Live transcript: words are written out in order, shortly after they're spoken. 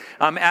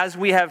As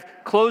we have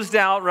closed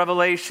out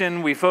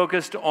Revelation, we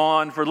focused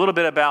on, for a little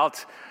bit,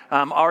 about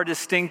our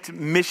distinct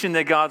mission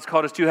that God's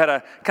called us to, had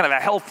a kind of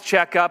a health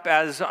checkup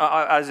as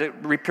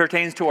it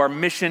pertains to our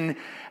mission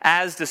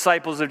as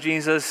disciples of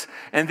Jesus.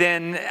 And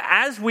then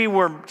as we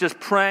were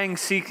just praying,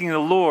 seeking the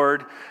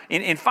Lord,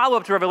 in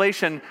follow-up to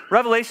Revelation,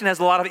 Revelation has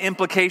a lot of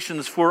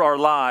implications for our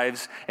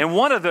lives. And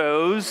one of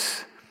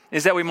those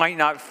is that we might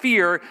not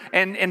fear.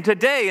 And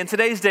today, in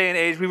today's day and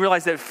age, we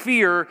realize that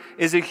fear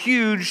is a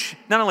huge,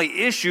 not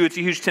only issue, it's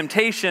a huge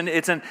temptation.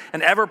 It's an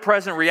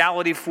ever-present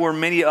reality for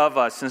many of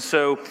us. And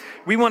so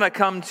we want to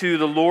come to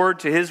the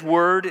Lord, to His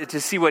Word,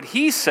 to see what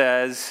He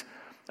says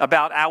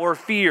about our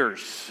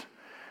fears.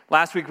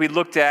 Last week we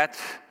looked at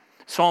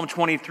Psalm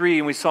 23,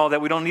 and we saw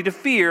that we don't need to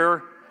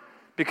fear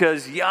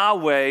because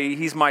Yahweh,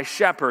 He's my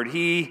shepherd.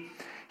 He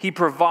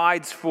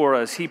provides for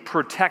us, He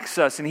protects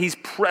us, and He's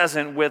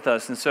present with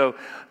us. And so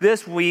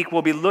this week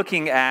we'll be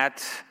looking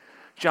at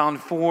John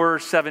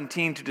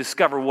 4:17 to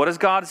discover, what does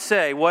God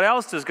say? What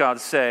else does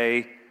God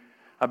say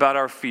about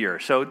our fear?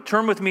 So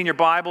turn with me in your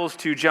Bibles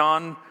to 1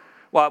 John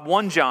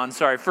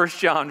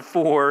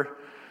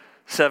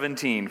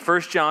 4:17.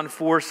 1 John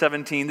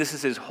 4:17. This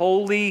is His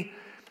holy,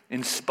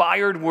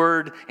 inspired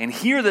word, and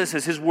hear this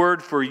as His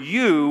word for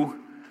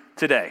you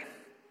today.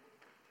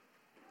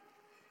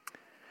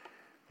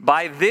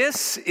 By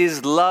this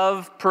is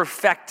love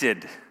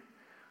perfected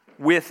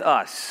with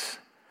us,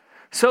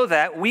 so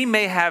that we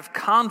may have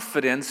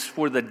confidence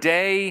for the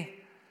day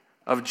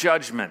of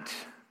judgment.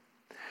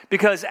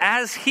 Because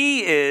as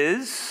He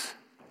is,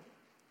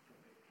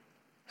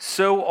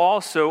 so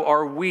also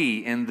are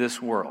we in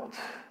this world.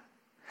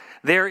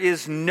 There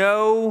is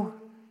no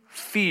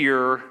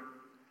fear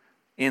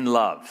in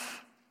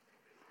love,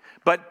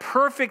 but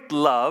perfect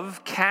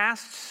love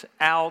casts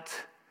out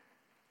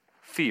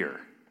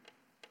fear.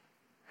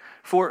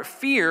 For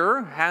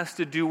fear has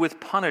to do with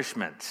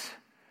punishment,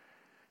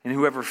 and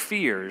whoever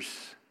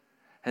fears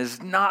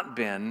has not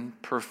been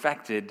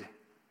perfected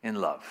in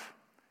love.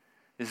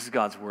 This is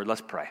God's word.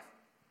 Let's pray.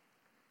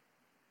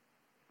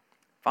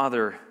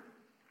 Father,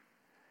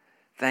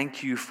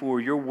 thank you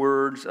for your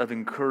words of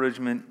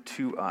encouragement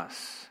to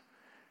us.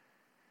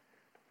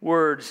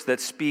 Words that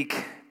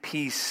speak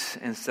peace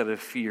instead of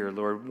fear,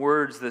 Lord.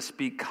 Words that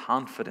speak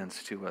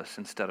confidence to us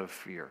instead of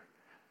fear.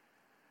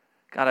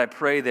 God, I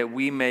pray that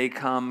we may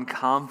come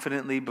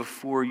confidently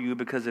before you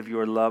because of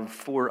your love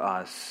for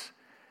us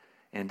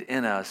and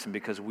in us, and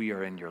because we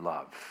are in your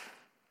love.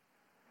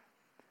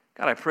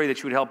 God, I pray that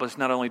you would help us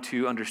not only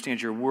to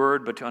understand your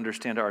word, but to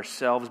understand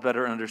ourselves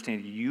better and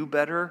understand you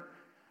better,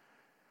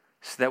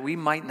 so that we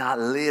might not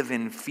live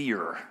in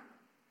fear,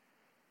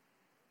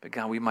 but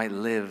God, we might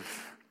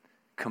live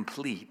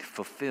complete,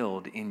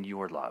 fulfilled in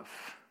your love.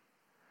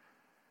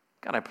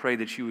 God, I pray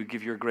that you would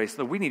give your grace.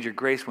 Lord, we need your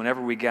grace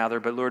whenever we gather,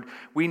 but Lord,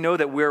 we know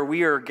that where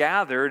we are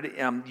gathered,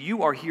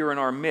 you are here in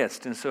our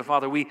midst. And so,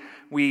 Father, we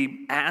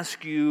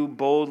ask you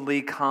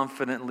boldly,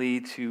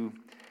 confidently to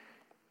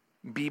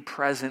be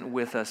present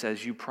with us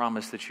as you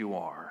promise that you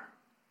are.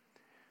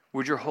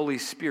 Would your Holy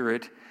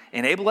Spirit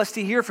enable us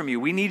to hear from you?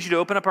 We need you to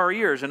open up our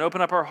ears and open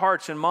up our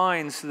hearts and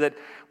minds so that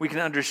we can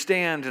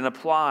understand and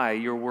apply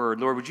your word.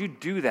 Lord, would you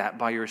do that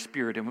by your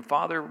Spirit? And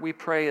Father, we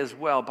pray as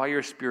well by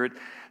your Spirit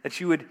that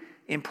you would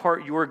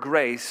impart your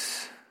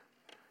grace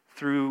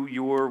through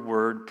your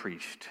word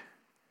preached.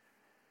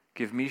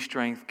 Give me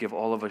strength, give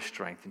all of us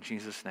strength. In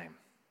Jesus' name,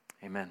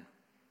 amen.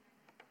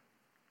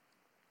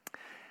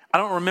 I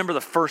don't remember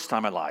the first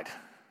time I lied.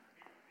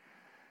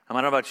 I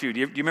don't know about you. Do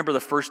you remember the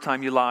first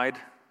time you lied?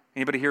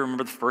 Anybody here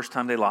remember the first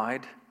time they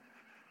lied?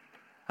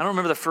 I don't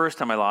remember the first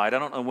time I lied. I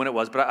don't know when it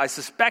was, but I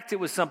suspect it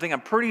was something. I'm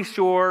pretty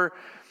sure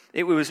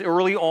it was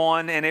early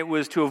on, and it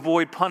was to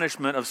avoid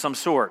punishment of some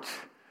sort.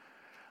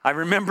 I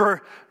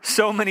remember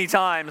so many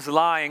times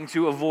lying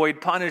to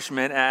avoid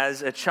punishment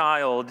as a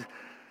child.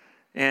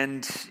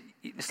 And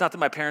it's not that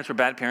my parents were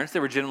bad parents. They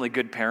were generally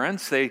good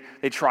parents. They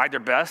tried their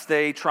best.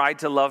 They tried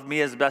to love me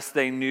as best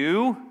they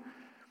knew.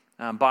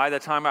 By the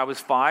time I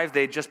was 5,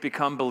 they'd just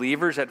become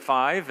believers at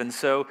 5. And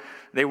so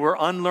they were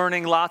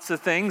unlearning lots of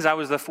things. I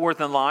was the fourth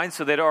in line,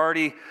 so they'd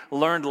already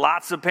learned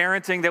lots of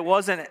parenting that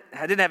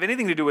didn't have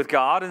anything to do with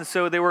God. And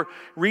so they were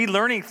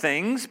relearning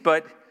things,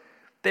 but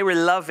they were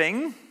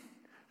loving.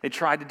 They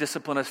tried to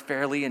discipline us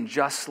fairly and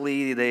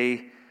justly.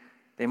 They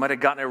might have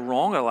gotten it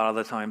wrong a lot of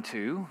the time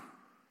too.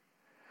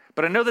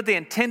 But I know that they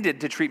intended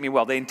to treat me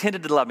well. They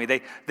intended to love me.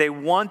 They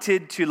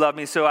wanted to love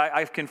me. So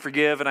I can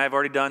forgive, and I've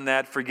already done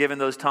that, forgiven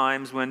those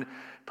times when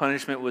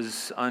punishment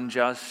was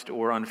unjust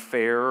or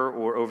unfair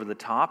or over the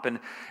top. And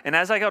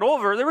as I got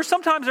older, there were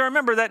some times I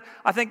remember that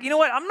I think, you know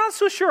what, I'm not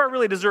so sure I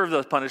really deserve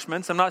those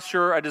punishments. I'm not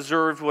sure I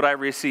deserved what I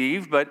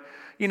received. But,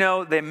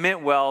 they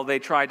meant well. They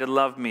tried to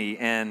love me.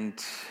 And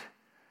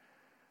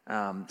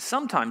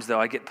sometimes, though,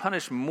 I get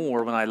punished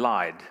more when I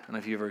lied. I don't know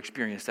if you ever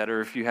experienced that,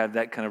 or if you have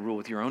that kind of rule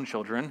with your own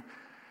children.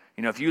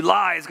 If you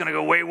lie, it's going to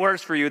go way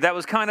worse for you. That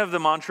was kind of the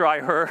mantra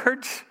I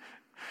heard.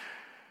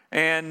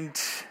 And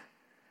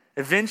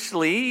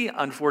eventually,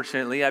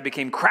 unfortunately, I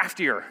became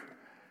craftier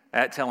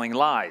at telling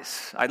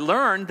lies. I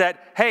learned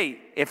that, hey,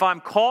 if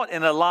I'm caught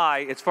in a lie,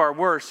 it's far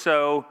worse.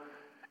 So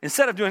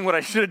instead of doing what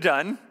I should have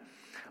done,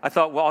 I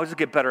thought, well, I'll just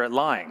get better at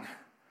lying.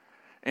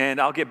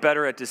 And I'll get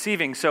better at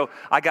deceiving. So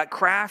I got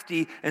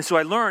crafty, and so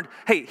I learned,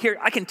 hey, here,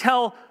 I can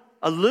tell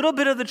a little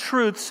bit of the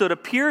truth so it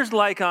appears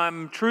like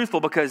I'm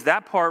truthful because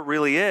that part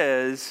really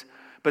is,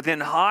 but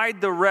then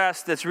hide the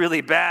rest that's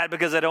really bad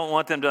because I don't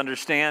want them to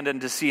understand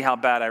and to see how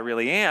bad I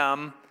really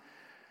am.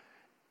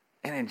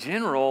 And in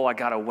general, I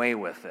got away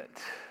with it.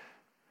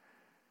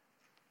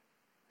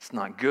 It's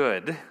not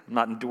good. I'm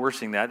not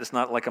endorsing that. It's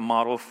not like a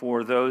model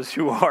for those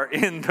who are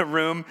in the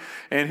room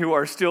and who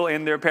are still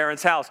in their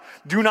parents' house.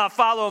 Do not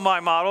follow my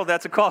model.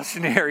 That's a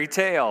cautionary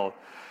tale.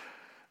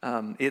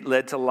 It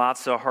led to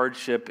lots of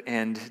hardship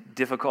and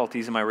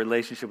difficulties in my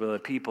relationship with other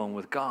people and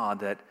with God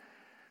that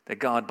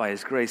God, by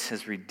His grace,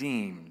 has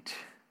redeemed.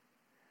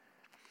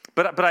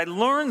 But I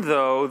learned,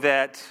 though,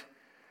 that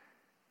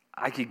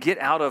I could get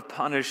out of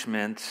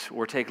punishment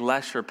or take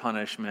lesser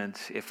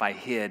punishment if I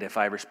hid, if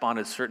I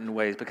responded certain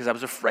ways, because I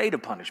was afraid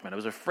of punishment. I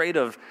was afraid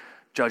of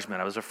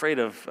judgment. I was afraid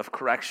of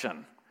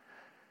correction.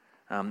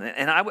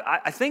 And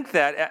I think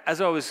that as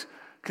I was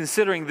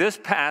considering this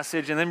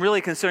passage and then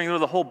really considering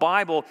the whole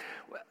Bible,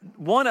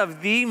 one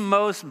of the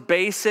most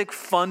basic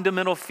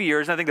fundamental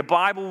fears, and I think the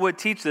Bible would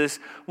teach this,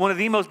 one of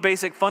the most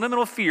basic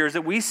fundamental fears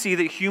that we see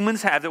that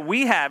humans have, that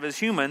we have as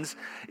humans,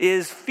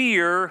 is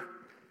fear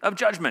of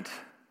judgment.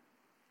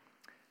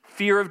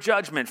 Fear of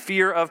judgment,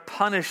 fear of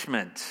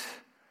punishment.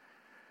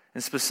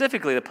 And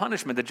specifically the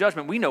punishment, the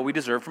judgment we know we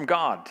deserve from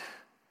God.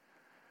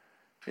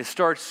 It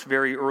starts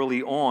very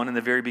early on in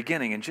the very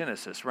beginning in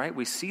Genesis, right?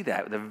 We see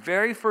that. The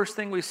very first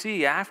thing we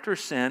see after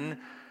sin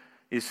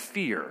is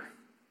fear.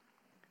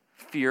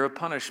 Fear of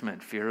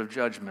punishment, fear of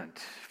judgment,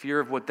 fear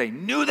of what they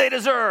knew they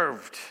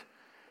deserved.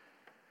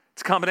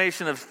 It's a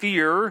combination of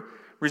fear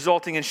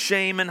resulting in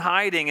shame and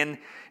hiding, and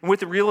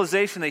with the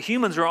realization that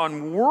humans are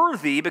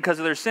unworthy because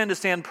of their sin to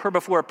stand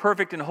before a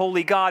perfect and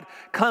holy God,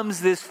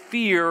 comes this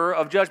fear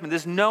of judgment,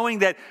 this knowing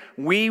that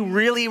we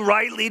really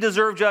rightly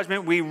deserve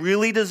judgment, we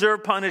really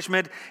deserve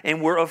punishment,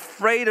 and we're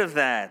afraid of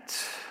that.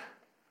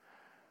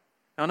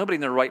 Now, nobody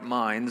in their right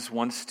minds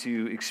wants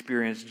to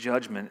experience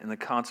judgment and the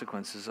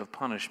consequences of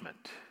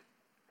punishment.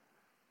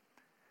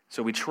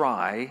 So we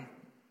try,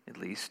 at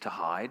least, to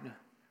hide.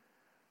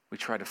 We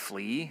try to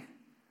flee,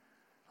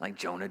 like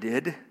Jonah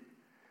did.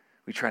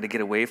 We try to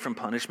get away from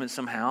punishment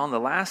somehow. And the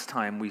last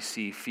time we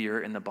see fear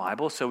in the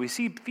Bible, so we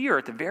see fear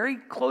at the very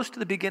close to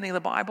the beginning of the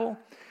Bible,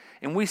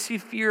 and we see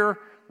fear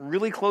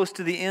really close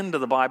to the end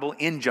of the Bible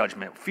in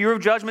judgment. Fear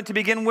of judgment to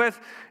begin with,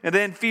 and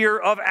then fear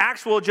of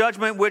actual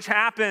judgment, which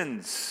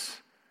happens.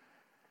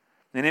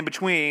 And in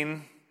between,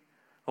 the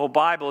whole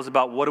Bible is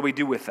about what do we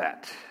do with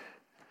that?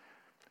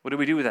 What do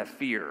we do with that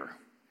fear?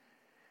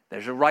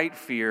 There's a right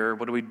fear.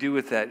 What do we do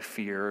with that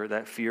fear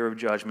of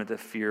judgment, that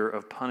fear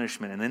of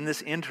punishment? And in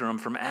this interim,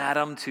 from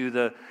Adam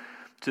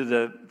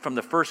from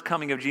the first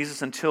coming of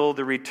Jesus until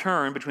the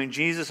return, between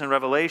Jesus and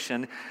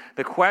Revelation,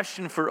 the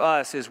question for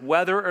us is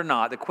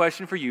the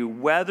question for you,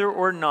 whether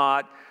or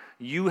not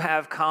you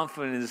have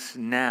confidence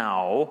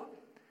now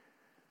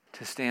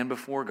to stand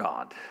before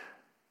God,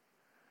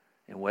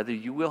 and whether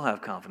you will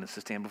have confidence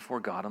to stand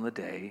before God on the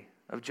day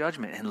of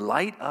judgment in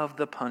light of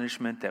the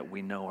punishment that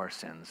we know our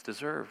sins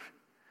deserve.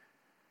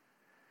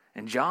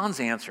 And John's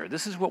answer,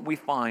 this is what we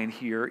find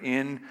here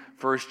in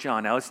 1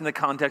 John. Now, it's in the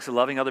context of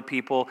loving other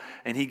people,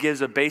 and he gives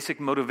a basic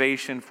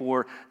motivation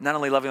for not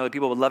only loving other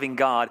people, but loving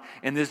God.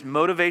 And this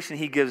motivation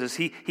he gives us,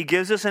 he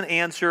gives us an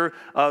answer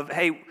of,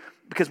 hey,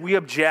 because we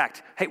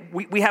object. Hey,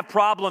 we have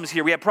problems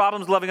here. We have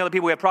problems loving other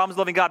people. We have problems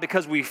loving God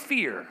because we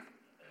fear.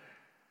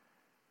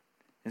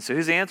 And so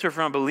his answer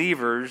for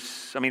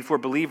believers,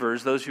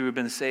 those who have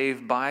been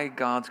saved by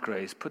God's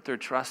grace, put their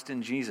trust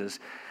in Jesus,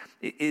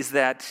 is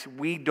that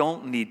we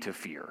don't need to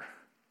fear.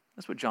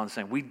 That's what John's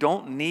saying. We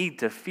don't need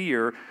to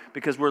fear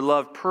because we're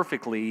loved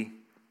perfectly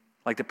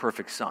like the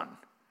perfect Son.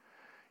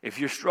 If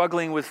you're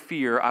struggling with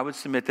fear, I would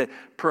submit that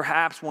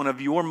perhaps one of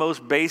your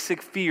most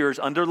basic fears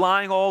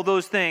underlying all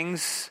those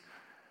things,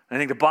 and I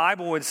think the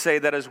Bible would say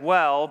that as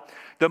well,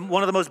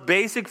 one of the most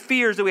basic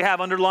fears that we have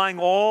underlying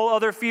all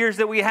other fears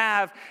that we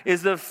have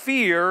is the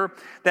fear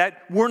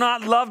that we're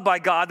not loved by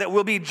God, that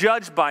we'll be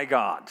judged by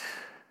God,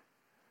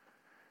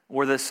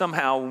 or that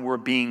somehow we're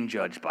being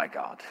judged by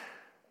God.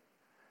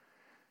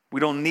 We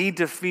don't need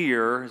to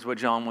fear, is what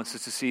John wants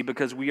us to see,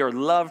 because we are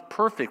loved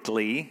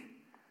perfectly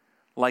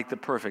like the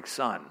perfect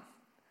Son. And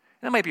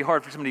that might be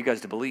hard for some of you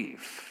guys to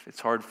believe.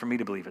 It's hard for me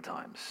to believe at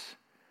times.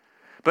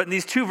 But in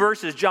these two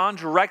verses, John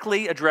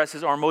directly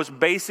addresses our most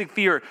basic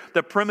fear,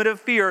 the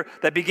primitive fear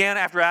that began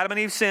after Adam and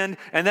Eve sinned,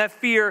 and that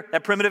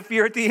primitive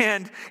fear at the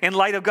end, in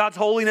light of God's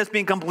holiness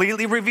being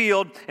completely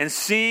revealed and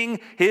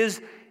seeing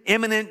his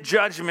imminent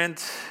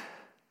judgment.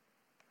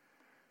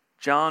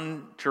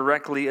 John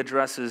directly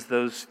addresses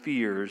those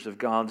fears of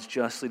God's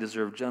justly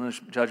deserved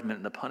judgment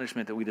and the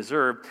punishment that we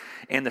deserve.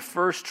 And the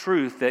first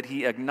truth that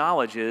he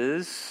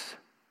acknowledges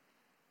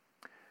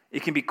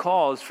it can be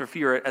cause for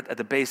fear at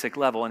the basic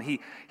level. And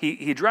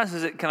he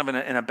addresses it kind of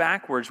in a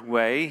backwards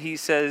way. He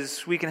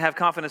says we can have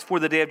confidence for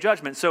the day of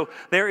judgment. So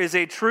there is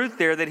a truth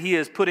there that he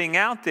is putting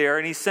out there,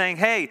 and he's saying,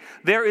 hey,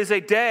 there's a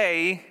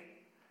day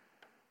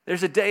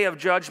of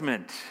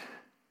judgment.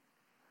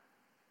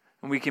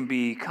 And we can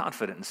be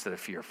confident instead of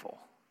fearful.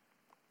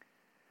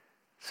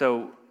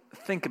 So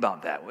think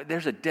about that.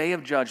 There's a day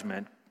of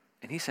judgment,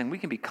 and he's saying we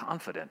can be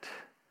confident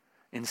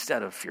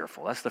instead of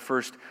fearful. That's the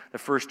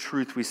first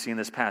truth we see in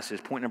this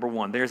passage. Point number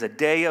one, there's a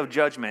day of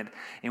judgment,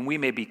 and we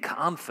may be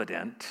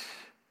confident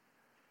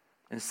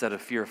instead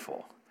of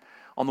fearful.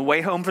 On the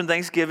way home from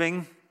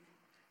Thanksgiving,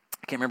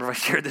 I can't remember if I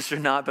shared this or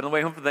not, but on the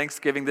way home from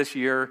Thanksgiving this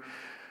year,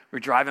 we're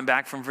driving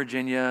back from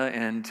Virginia,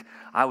 and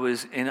I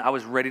was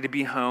ready to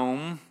be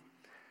home.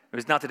 It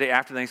was not the day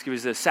after Thanksgiving,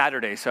 it was a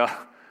Saturday,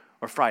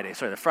 or Friday,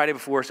 the Friday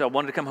before, so I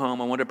wanted to come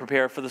home. I wanted to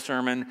prepare for the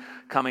sermon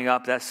coming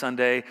up that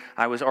Sunday.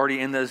 I was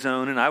already in the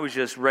zone, and I was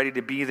just ready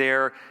to be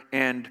there,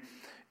 and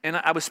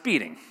I was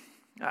speeding.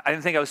 I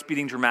didn't think I was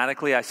speeding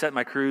dramatically. I set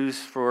my cruise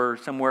for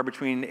somewhere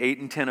between 8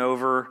 and 10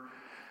 over.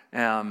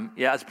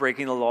 It's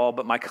breaking the law,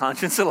 but my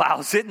conscience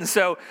allows it, and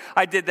so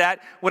I did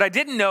that. What I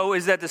didn't know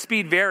is that the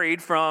speed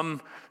varied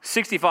from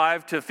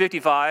 65 to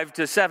 55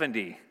 to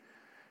 70,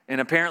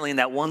 and apparently in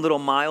that one little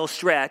mile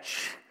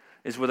stretch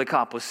is where the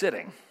cop was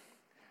sitting.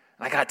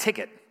 I got a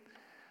ticket,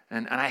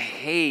 and I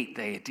hate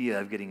the idea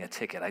of getting a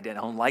ticket. I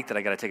don't like that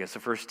I got a ticket. It's the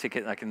first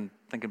ticket I can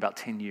think about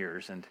 10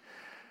 years,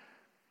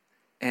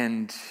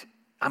 and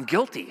I'm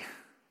guilty.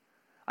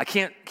 I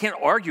can't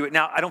argue it.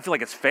 Now, I don't feel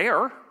like it's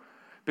fair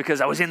because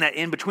I was in that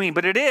in-between,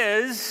 but it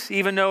is,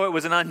 even though it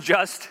was an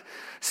unjust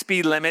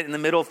speed limit in the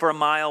middle for a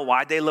mile.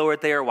 Why'd they lower it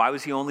there? Why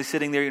was he only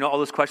sitting there? All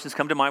those questions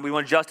come to mind. We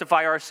want to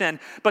justify our sin,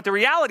 but the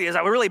reality is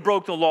I really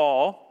broke the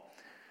law.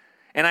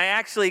 And I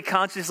actually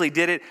consciously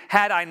did it.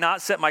 Had I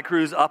not set my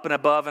cruise up and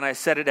above and I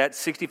set it at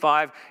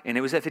 65 and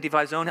it was at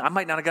 55 zone, I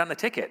might not have gotten a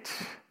ticket.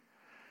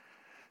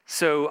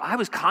 So I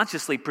was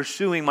consciously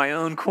pursuing my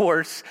own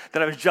course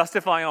that I was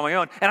justifying on my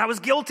own, and I was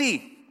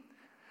guilty.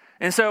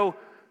 And so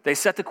they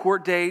set the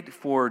court date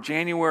for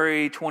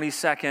January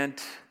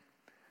 22nd,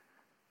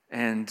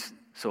 and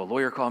so a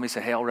lawyer called me and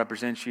said, hey, I'll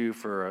represent you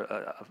for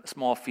a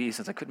small fee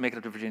since I couldn't make it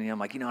up to Virginia. I'm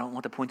like, I don't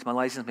want the points of my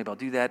license. Maybe I'll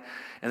do that.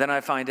 And then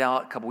I find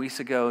out a couple weeks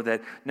ago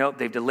that, nope,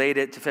 they've delayed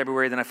it to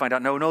February. Then I find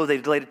out, no,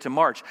 they've delayed it to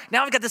March.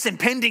 Now I've got this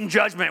impending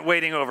judgment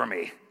waiting over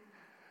me.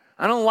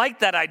 I don't like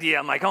that idea.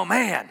 I'm like, oh,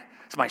 man,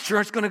 is my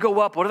insurance going to go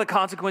up? What are the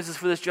consequences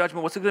for this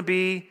judgment? What's it going to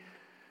be?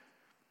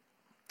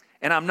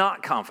 And I'm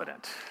not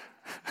confident.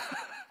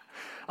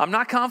 I'm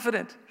not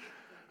confident.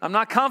 I'm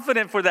not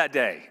confident for that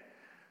day.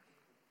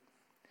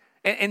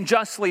 And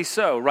justly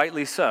so,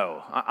 rightly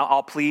so.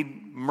 I'll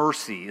plead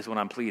mercy is what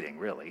I'm pleading,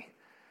 really.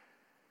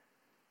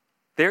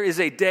 There is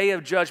a day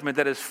of judgment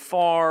that is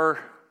far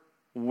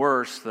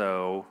worse,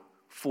 though,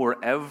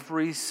 for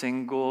every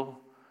single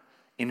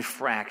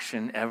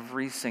infraction,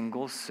 every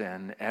single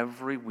sin,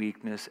 every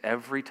weakness,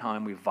 every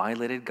time we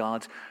violated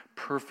God's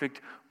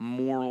perfect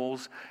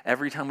morals,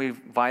 every time we've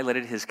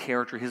violated his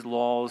character, his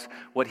laws,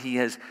 what he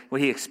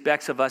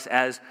expects of us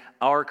as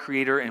our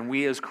creator and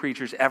we as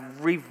creatures,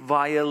 every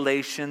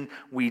violation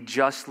we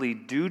justly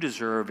do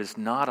deserve is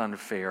not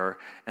unfair,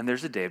 and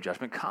there's a day of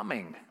judgment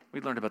coming.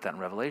 We learned about that in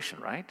Revelation,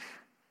 right?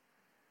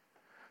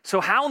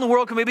 So how in the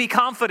world can we be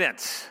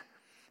confident?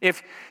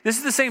 If this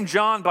is the same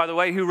John, by the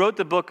way, who wrote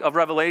the book of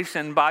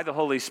Revelation by the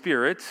Holy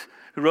Spirit,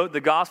 who wrote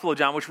the Gospel of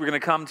John, which we're going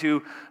to come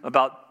to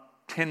about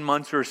 10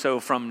 months or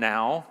so from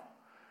now.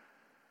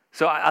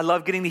 So I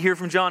love getting to hear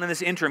from John in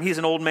this interim. He's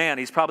an old man.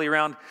 He's probably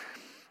around,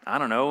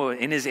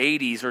 in his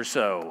 80s or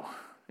so.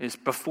 It's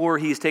before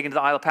he's taken to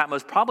the Isle of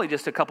Patmos, probably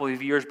just a couple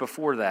of years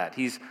before that.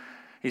 He's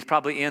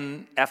probably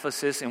in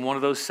Ephesus, in one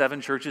of those 7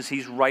 churches.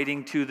 He's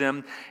writing to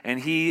them, and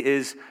he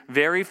is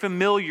very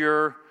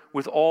familiar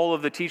with all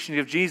of the teachings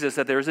of Jesus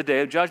that there's a day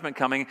of judgment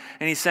coming.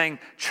 And he's saying,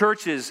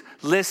 churches,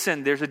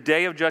 listen, there's a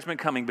day of judgment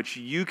coming, but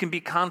you can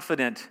be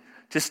confident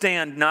to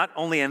stand not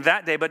only in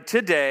that day, but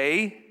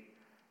today,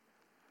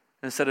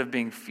 instead of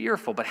being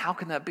fearful. But how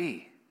can that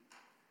be?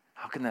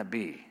 How can that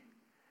be?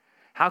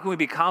 How can we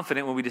be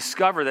confident when we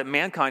discover that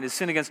mankind has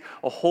sinned against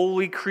a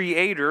holy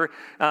creator,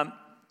 and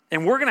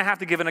we're going to have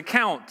to give an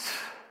account?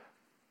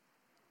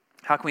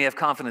 How can we have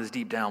confidence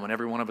deep down when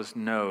every one of us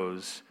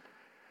knows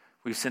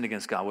we've sinned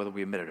against God, whether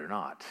we admit it or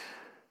not?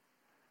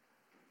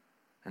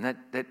 And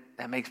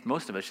that makes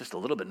most of us just a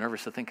little bit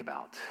nervous to think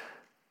about.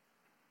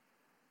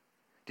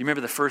 Do you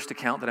remember the first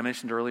account that I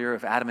mentioned earlier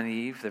of Adam and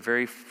Eve? The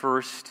very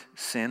first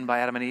sin by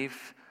Adam and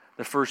Eve?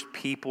 The first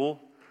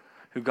people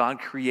who God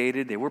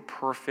created. They were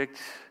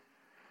perfect,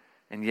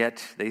 and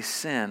yet they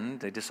sinned.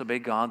 They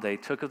disobeyed God. They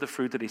took of the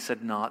fruit that he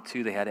said not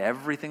to. They had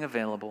everything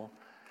available.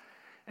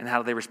 And how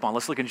did they respond?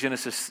 Let's look in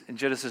Genesis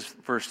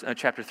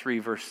chapter 3,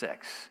 verse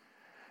 6.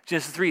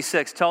 Genesis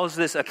 3:6 tells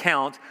this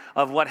account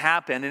of what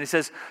happened. And it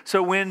says,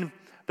 so when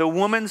the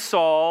woman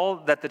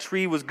saw that the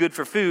tree was good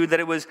for food,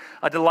 that it was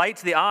a delight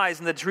to the eyes,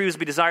 and that the tree was to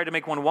be desired to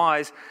make one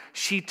wise,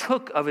 she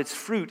took of its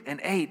fruit and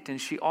ate, and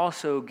she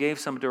also gave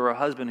some to her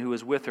husband who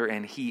was with her,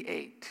 and he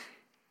ate.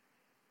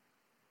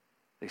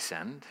 They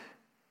sinned.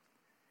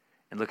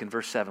 And look in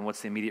verse 7,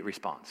 what's the immediate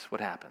response? What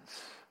happens?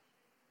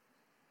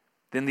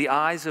 Then the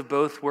eyes of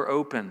both were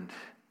opened,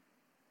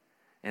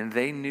 and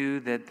they knew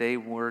that they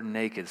were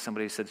naked.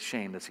 Somebody said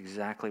shame. That's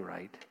exactly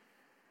right.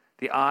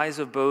 The eyes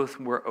of both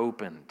were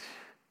opened,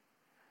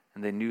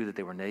 and they knew that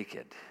they were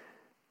naked.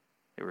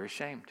 They were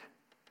ashamed.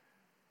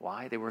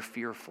 Why? They were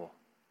fearful.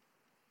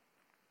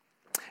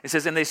 It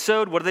says, and they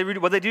sewed, what did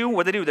they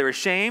do? They were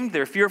ashamed, they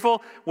were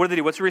fearful. What did they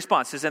do? What's the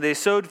response? It says, and they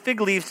sewed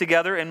fig leaves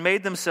together and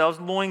made themselves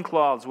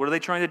loincloths. What are they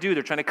trying to do?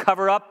 They're trying to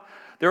cover up.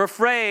 They're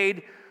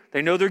afraid.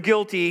 They know they're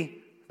guilty.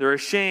 They're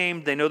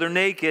ashamed. They know they're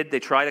naked. They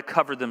try to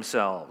cover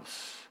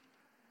themselves.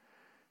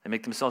 They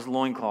make themselves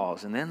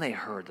loincloths. And then they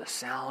heard the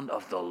sound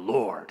of the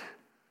Lord.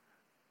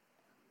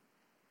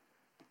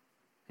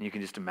 And you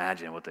can just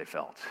imagine what they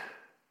felt.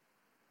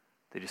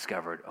 They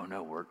discovered, oh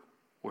no,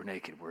 we're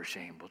naked. We're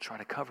ashamed. We'll try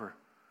to cover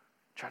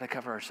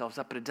ourselves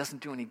up, but it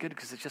doesn't do any good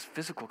because it's just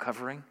physical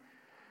covering.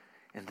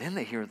 And then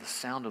they hear the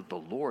sound of the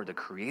Lord, the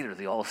Creator,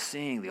 the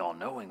all-seeing, the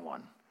all-knowing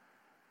one.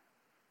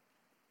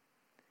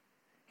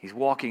 He's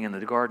walking in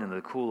the garden in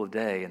the cool of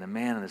day, and the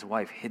man and his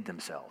wife hid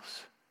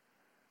themselves.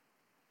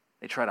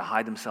 They try to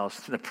hide themselves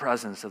from the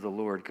presence of the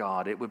Lord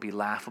God. It would be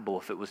laughable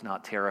if it was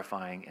not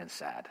terrifying and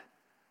sad.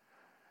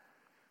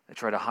 They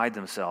try to hide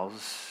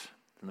themselves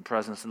from the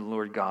presence of the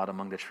Lord God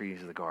among the trees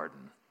of the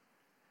garden.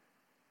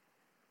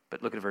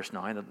 But look at verse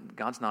 9.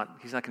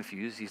 He's not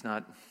confused. He's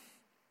not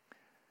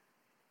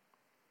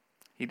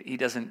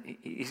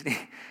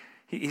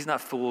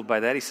fooled by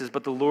that. He says,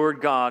 but the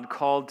Lord God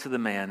called to the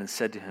man and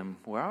said to him,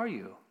 where are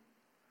you?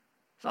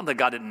 It's not that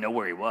God didn't know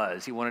where he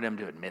was. He wanted him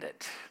to admit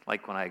it.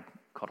 Like when I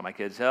called to my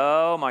kids,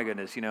 oh my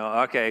goodness,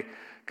 okay,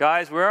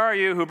 guys, where are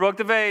you? Who broke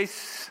the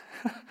vase?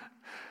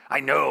 I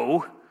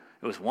know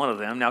it was one of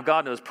them. Now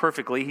God knows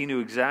perfectly. He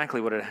knew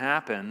exactly what had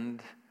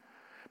happened.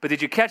 But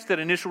did you catch that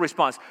initial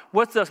response?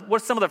 What's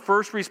some of the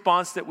first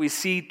response that we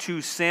see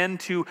to sin,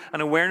 to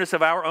an awareness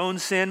of our own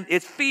sin?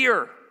 It's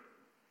fear.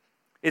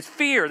 It's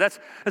fear. That's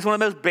one of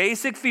the most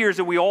basic fears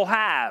that we all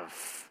have.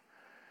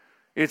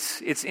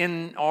 It's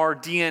in our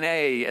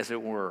DNA, as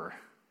it were,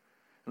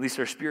 at least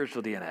our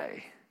spiritual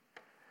DNA.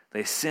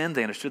 They sinned.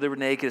 They understood they were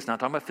naked. It's not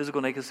talking about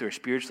physical nakedness. They were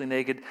spiritually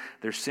naked.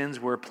 Their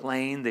sins were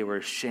plain. They were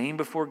ashamed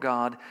before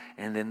God,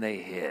 and then they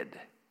hid.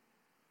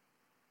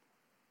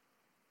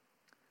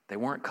 They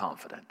weren't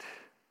confident.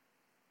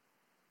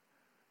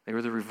 They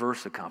were the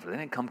reverse of confident.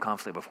 They didn't come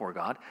confidently before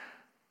God.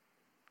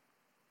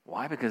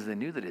 Why? Because they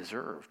knew they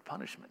deserved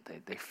punishment.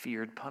 They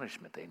feared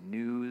punishment. They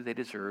knew they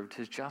deserved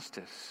his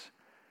justice.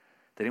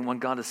 They didn't want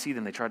God to see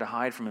them. They tried to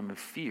hide from him in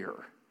fear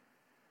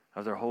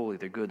of their holy,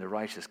 their good, their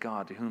righteous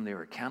God to whom they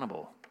were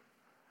accountable.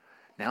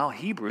 Now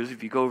Hebrews,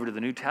 if you go over to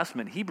the New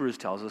Testament, Hebrews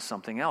tells us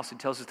something else. It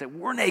tells us that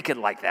we're naked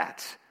like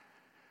that.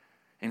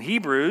 In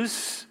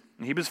Hebrews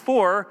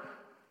 4,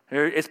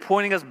 it's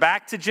pointing us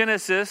back to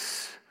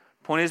Genesis,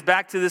 pointing us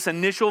back to this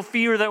initial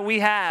fear that we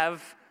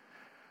have.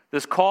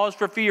 This cause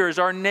for fear is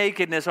our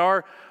nakedness,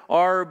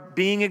 our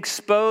being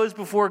exposed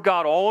before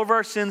God, all of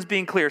our sins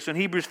being clear. So in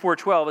Hebrews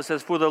 4:12 it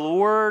says, for the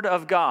word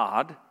of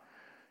God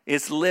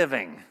is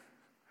living,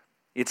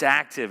 it's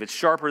active, it's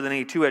sharper than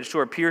any two-edged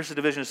sword, pierces the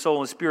division of soul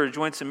and spirit,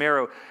 joints and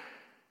marrow,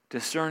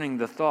 discerning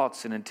the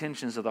thoughts and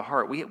intentions of the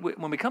heart.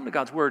 When we come to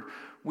God's word,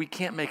 we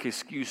can't make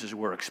excuses.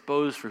 We're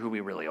exposed for who we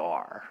really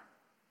are.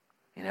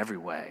 In every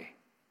way.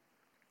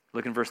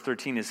 Look in verse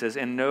 13, it says,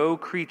 and no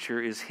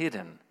creature is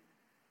hidden.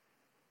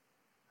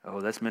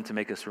 Oh, that's meant to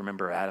make us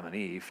remember Adam and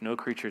Eve. No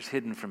creature is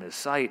hidden from his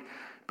sight,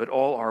 but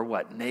all are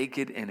what?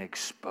 Naked and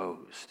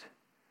exposed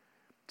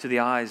to the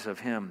eyes of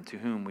him to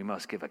whom we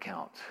must give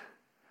account.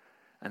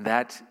 And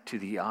that to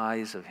the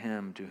eyes of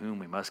him to whom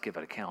we must give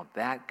an account,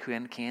 that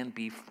can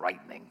be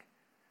frightening.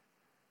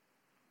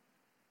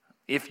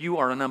 If you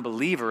are an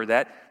unbeliever,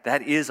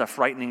 that is a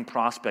frightening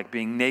prospect,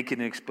 being naked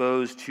and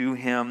exposed to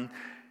him,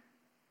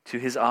 to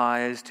his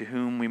eyes, to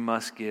whom we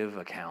must give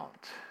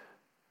account.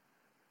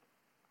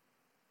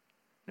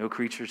 No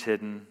creature's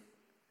hidden.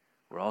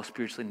 We're all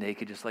spiritually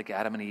naked, just like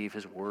Adam and Eve.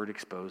 His word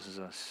exposes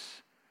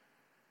us.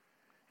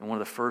 And one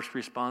of the first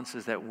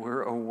responses that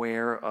we're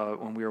aware of,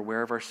 when we're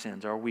aware of our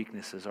sins, our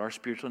weaknesses, our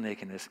spiritual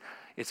nakedness,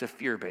 it's a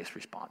fear-based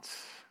response.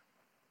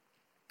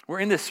 We're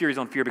in this series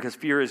on fear because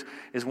fear is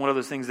one of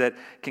those things that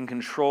can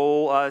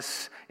control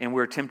us and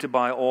we're tempted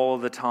by all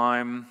the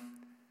time.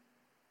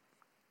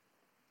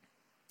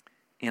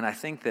 And I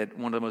think that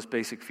one of the most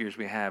basic fears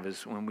we have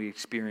is when we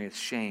experience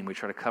shame, we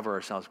try to cover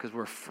ourselves because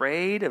we're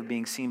afraid of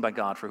being seen by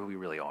God for who we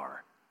really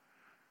are.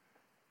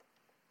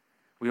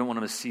 We don't want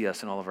him to see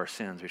us in all of our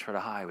sins. We try to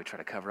hide, we try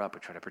to cover up, we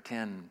try to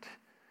pretend.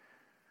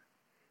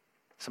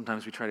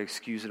 Sometimes we try to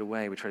excuse it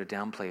away. We try to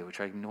downplay it. We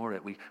try to ignore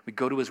it. We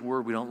go to his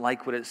word. We don't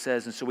like what it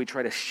says, and so we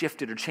try to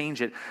shift it or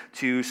change it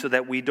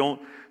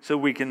so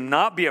we can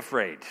not be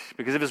afraid.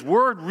 Because if his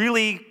word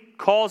really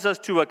calls us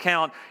to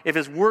account, if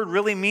his word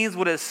really means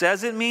what it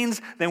says it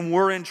means, then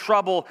we're in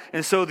trouble.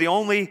 And so the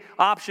only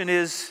option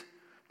is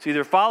to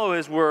either follow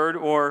his word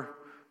or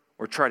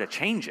try to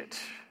change it.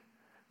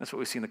 That's what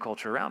we see in the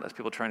culture around us.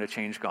 People trying to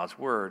change God's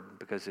word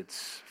because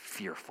it's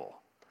fearful.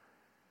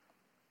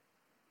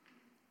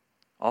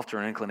 Often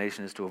our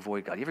inclination is to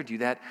avoid God. You ever do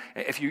that?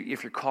 If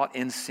you're caught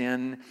in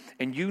sin,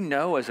 and you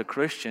know as a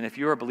Christian, if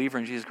you're a believer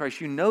in Jesus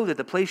Christ, you know that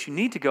the place you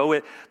need to go,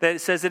 that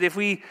it says that if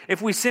we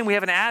sin, we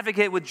have an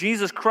advocate with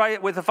Jesus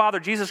Christ, with the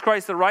Father, Jesus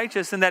Christ the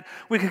righteous, and that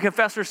we can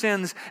confess our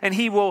sins, and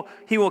He will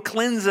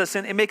cleanse us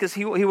and make us.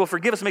 He will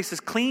forgive us, makes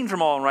us clean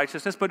from all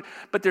unrighteousness.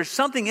 But there's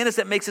something in us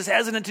that makes us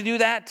hesitant to do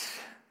that.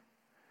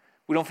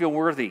 We don't feel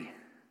worthy.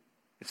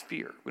 It's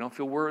fear. We don't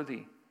feel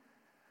worthy.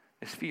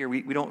 It's fear.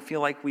 We don't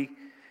feel like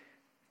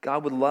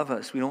God would love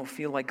us. We don't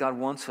feel like God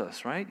wants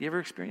us, right?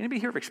 Anybody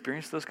here ever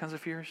experienced those kinds of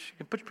fears?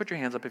 You can put your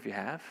hands up if you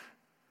have.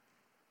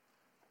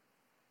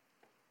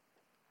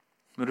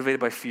 Motivated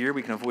by fear,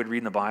 we can avoid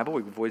reading the Bible.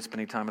 We can avoid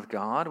spending time with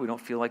God. We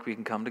don't feel like we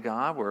can come to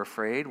God. We're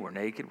afraid. We're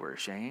naked. We're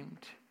ashamed.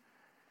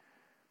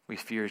 We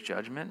fear His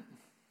judgment.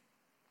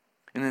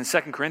 And then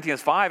 2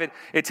 Corinthians 5,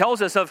 it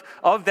tells us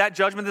of that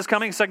judgment that's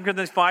coming. 2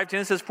 Corinthians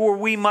 5:10 says, "For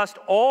we must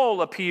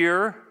all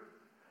appear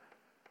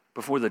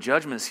before the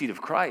judgment seat of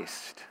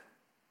Christ."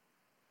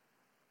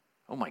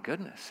 Oh my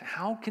goodness,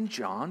 how can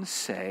John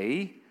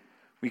say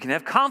we can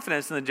have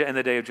confidence in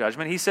the day of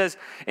judgment? He says,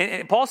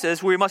 and Paul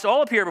says, we must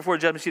all appear before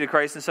the judgment seat of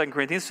Christ in 2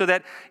 Corinthians so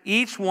that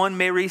each one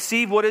may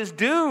receive what is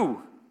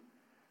due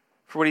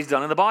for what he's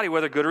done in the body,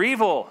 whether good or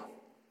evil.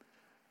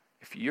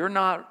 If you're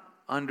not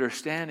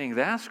understanding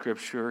that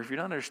scripture, if you're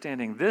not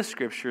understanding this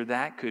scripture,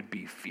 that could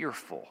be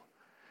fearful.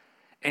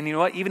 And you know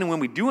what? Even when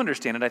we do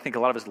understand it, I think a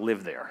lot of us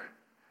live there.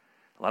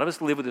 A lot of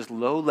us live with this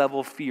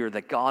low-level fear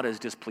that God is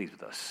displeased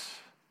with us.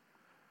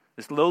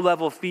 This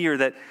low-level fear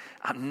that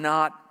I'm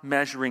not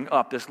measuring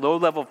up. This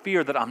low-level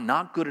fear that I'm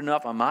not good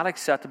enough, I'm not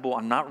acceptable,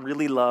 I'm not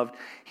really loved,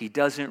 He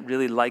doesn't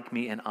really like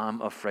me, and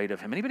I'm afraid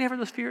of Him. Anybody have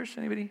those fears?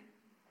 Anybody?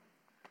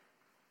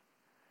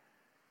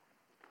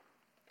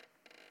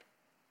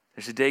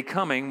 There's a day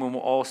coming when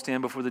we'll all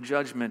stand before the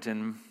judgment,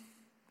 and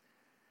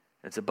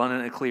it's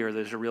abundantly clear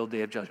there's a real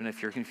day of judgment.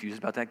 If you're confused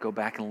about that, go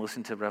back and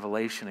listen to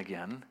Revelation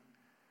again.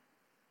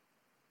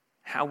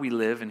 How we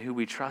live and who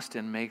we trust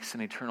in makes an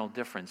eternal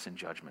difference in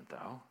judgment,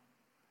 though.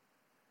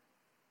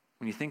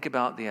 When you think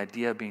about the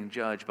idea of being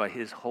judged by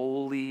His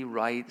holy,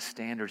 right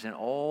standards and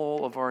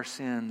all of our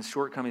sins,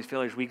 shortcomings,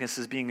 failures,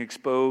 weaknesses being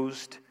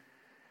exposed,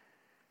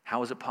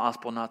 how is it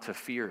possible not to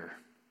fear?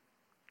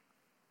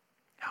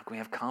 How can we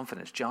have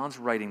confidence? John's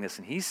writing this,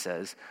 and he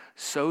says,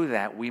 so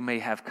that we may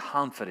have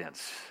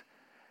confidence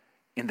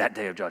in that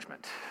day of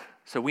judgment.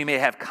 So we may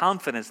have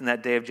confidence in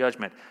that day of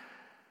judgment.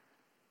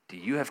 Do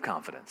you have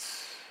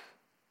confidence?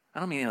 I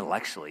don't mean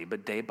intellectually,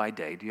 but day by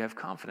day, do you have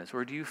confidence,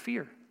 or do you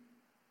fear?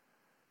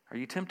 Are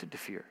you tempted to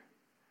fear?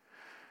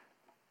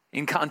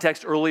 In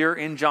context, earlier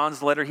in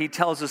John's letter, he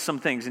tells us some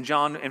things. In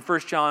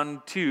 1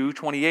 John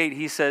 2:28,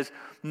 he says,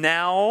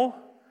 "Now,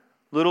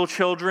 little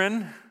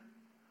children,"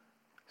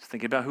 just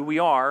thinking about who we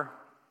are,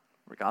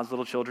 we're God's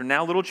little children.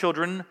 "Now, little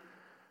children,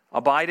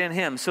 abide in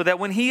Him, so that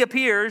when He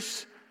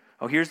appears,"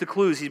 oh, here's the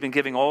clues He's been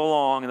giving all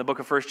along in the book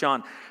of 1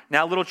 John.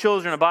 "Now, little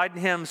children, abide in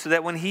Him, so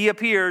that when He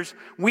appears,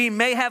 we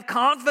may have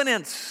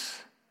confidence."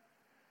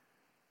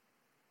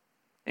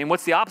 And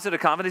what's the opposite of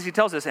confidence? He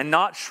tells us, "and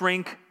not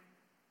shrink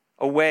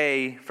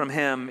away from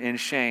Him in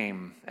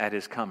shame at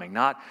His coming."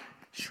 Not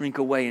shrink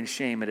away in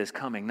shame at His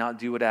coming. Not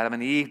do what Adam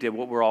and Eve did,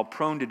 what we're all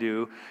prone to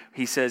do.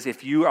 He says,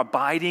 if you are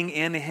abiding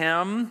in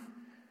Him,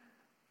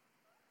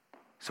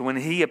 so when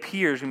He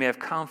appears, we may have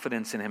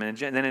confidence in Him. And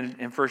then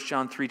in 1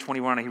 John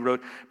 3:21, he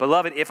wrote,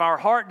 "Beloved, if our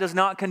heart does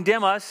not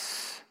condemn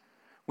us,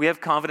 we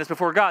have confidence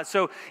before God."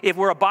 So if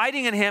we're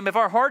abiding in Him, if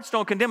our hearts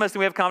don't condemn us, then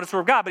we have confidence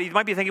before God. But you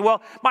might be thinking,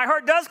 well, my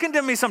heart does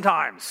condemn me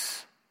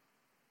sometimes.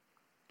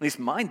 At least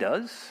mine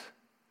does.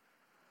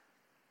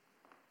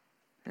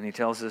 And he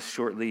tells us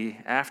shortly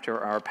after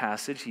our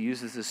passage, he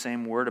uses the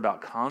same word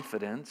about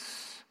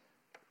confidence.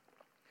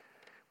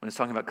 When he's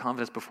talking about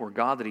confidence before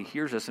God, that He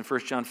hears us. In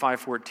 1 John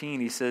 5:14,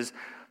 he says,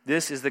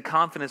 "This is the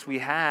confidence we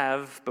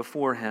have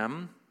before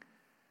Him,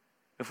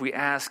 if we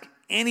ask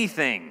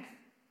anything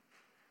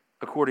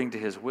according to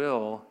His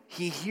will,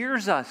 He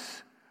hears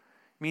us."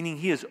 Meaning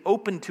He is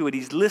open to it,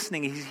 He's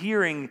listening, He's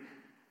hearing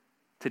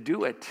to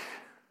do it.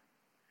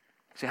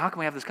 So how can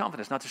we have this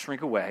confidence? Not to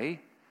shrink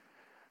away,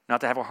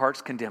 not to have our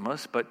hearts condemn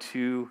us, but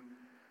to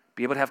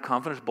be able to have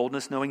confidence,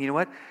 boldness, knowing, you know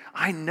what?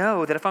 I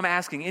know that if I'm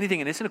asking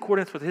anything and it's in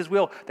accordance with His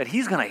will, that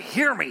He's going to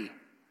hear me.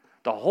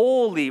 The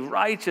holy,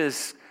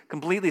 righteous,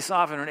 completely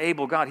sovereign and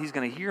able God, He's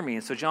going to hear me.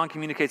 And so John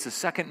communicates the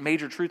second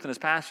major truth in his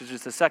passage.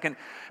 It's the second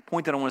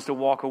point that I want us to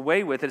walk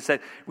away with. It's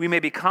that we may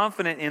be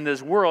confident in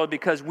this world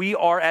because we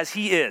are as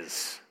He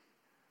is.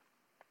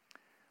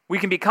 We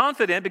can be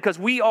confident because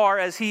we are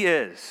as He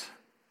is.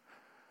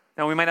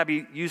 Now, we might not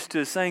be used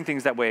to saying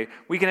things that way.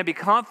 We can be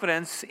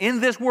confidence in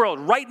this world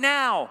right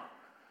now.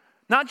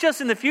 Not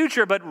just in the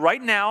future, but right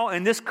now,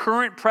 in this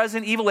current,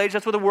 present evil age.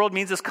 That's what the world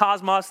means, this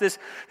cosmos, this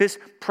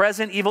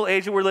present evil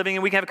age that we're living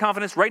in. We can have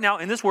confidence right now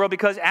in this world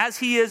because as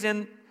He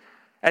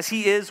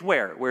is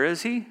where? Where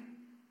is He?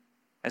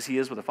 As He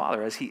is with the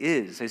Father, as He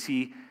is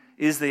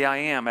the I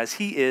Am, as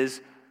He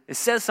is. It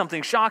says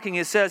something shocking.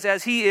 It says,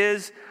 as He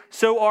is,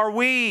 so are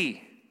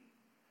we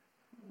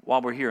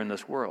while we're here in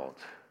this world.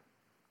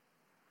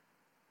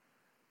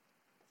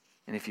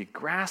 And if you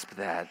grasp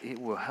that, it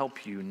will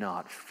help you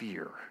not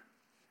fear.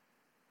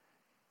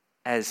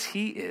 As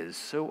he is,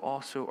 so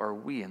also are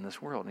we in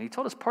this world. And he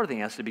told us part of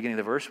the answer at the beginning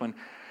of the verse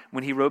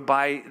when he wrote,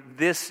 by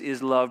this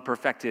is love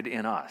perfected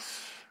in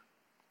us,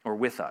 or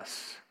with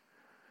us.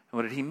 And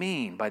what did he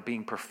mean by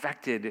being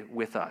perfected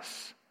with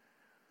us?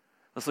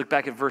 Let's look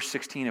back at verse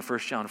 16 of 1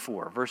 John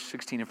 4. Verse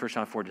 16 of 1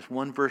 John 4, just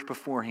one verse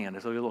beforehand.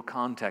 There's a little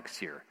context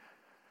here.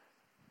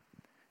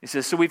 He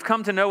says, so we've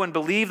come to know and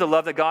believe the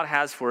love that God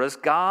has for us.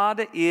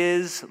 God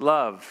is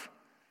love.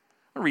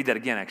 I'll read that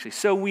again, actually.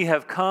 So we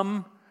have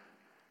come...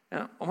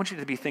 Now, I want you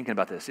to be thinking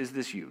about this. Is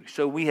this you?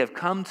 So we have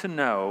come to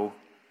know.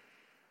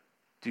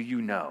 Do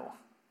you know?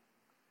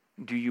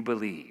 Do you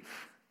believe?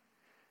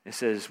 It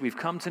says, we've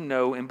come to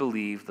know and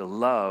believe the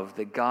love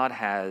that God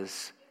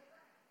has,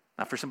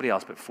 not for somebody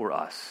else, but for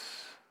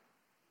us.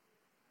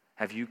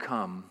 Have you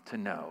come to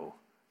know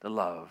the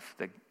love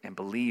that, and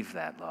believe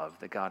that love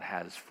that God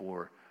has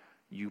for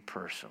you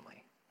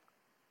personally?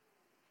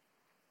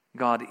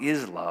 God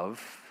is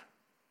love.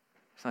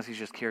 It's not he's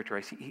just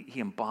characterized. He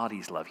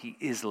embodies love. He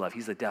is love.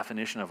 He's the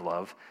definition of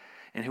love.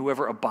 And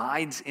whoever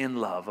abides in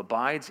love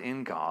abides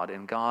in God,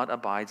 and God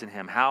abides in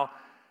him. How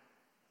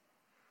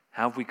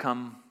have we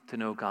come to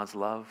know God's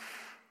love?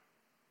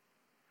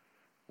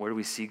 Where do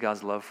we see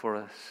God's love for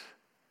us?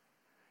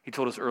 He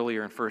told us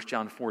earlier in 1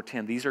 John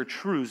 4:10, these are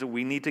truths that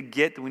we need to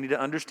get, that we need to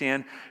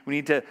understand, we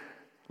need to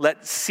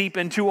let seep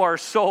into our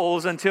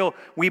souls until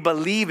we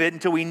believe it,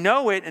 until we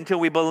know it, until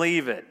we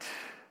believe it.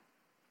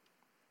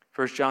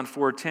 1 John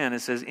 4:10,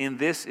 it says, in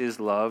this is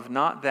love,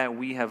 not that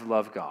we have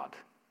loved God.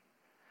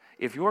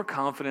 If your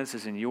confidence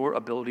is in your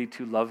ability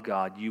to love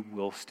God, you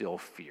will still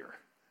fear.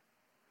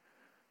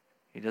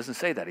 He doesn't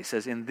say that. He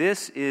says, in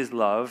this is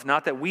love,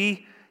 not that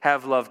we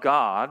have loved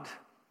God,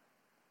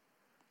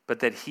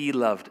 but that he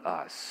loved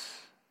us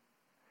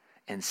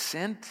and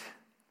sent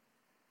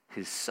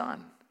his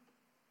Son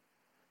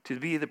to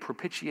be the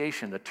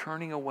propitiation, the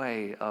turning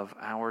away of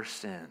our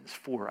sins,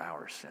 for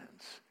our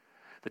sins.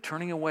 The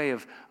turning away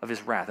of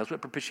his wrath. That's what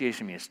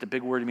propitiation means. It's a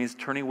big word. It means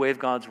turning away of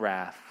God's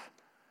wrath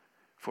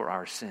for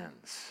our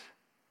sins.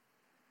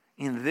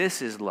 In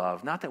this is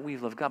love, not that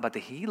we've loved God, but that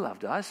he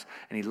loved us.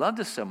 And he loved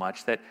us so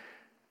much that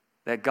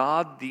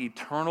God, the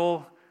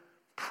eternal,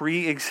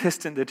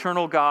 pre-existent, the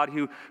eternal God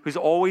who's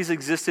always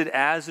existed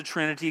as the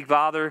Trinity,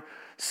 Father,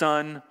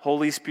 Son,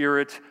 Holy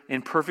Spirit,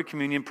 in perfect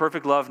communion,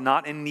 perfect love,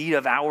 not in need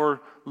of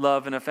our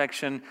love and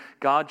affection.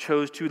 God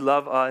chose to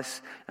love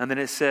us. And then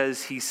it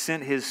says he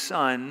sent his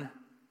Son,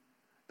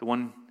 the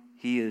one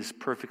he is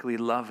perfectly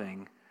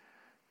loving,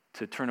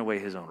 to turn away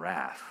his own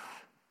wrath.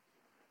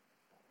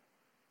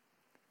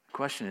 The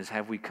question is,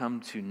 have we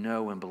come to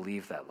know and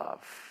believe that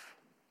love?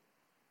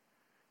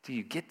 Do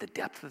you get the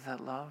depth of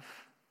that love?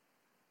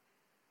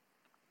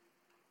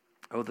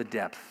 Oh, the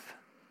depth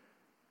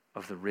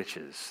of the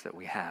riches that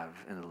we have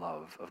in the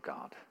love of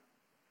God.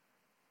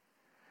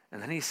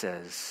 And then he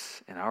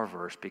says in our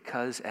verse,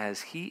 because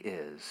as he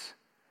is,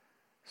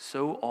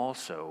 so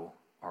also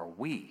are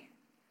we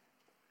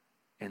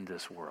in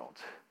this world.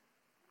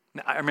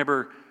 Now, I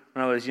remember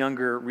when I was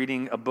younger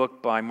reading a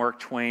book by Mark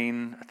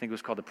Twain. I think it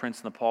was called The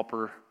Prince and the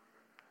Pauper.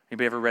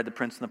 Anybody ever read The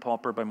Prince and the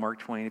Pauper by Mark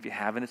Twain? If you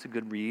haven't, it's a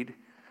good read.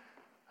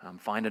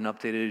 Find an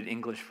updated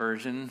English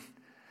version.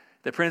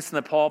 The Prince and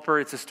the Pauper,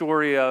 it's a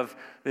story of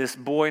this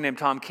boy named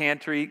Tom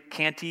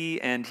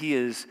Canty, and he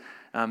is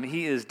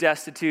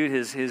destitute.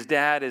 His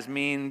dad is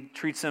mean,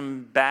 treats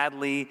him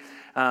badly.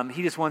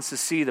 He just wants to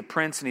see the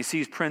prince, and he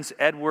sees Prince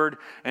Edward,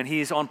 and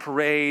he's on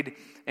parade.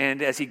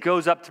 And as he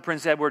goes up to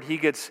Prince Edward, he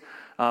gets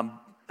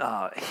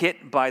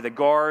hit by the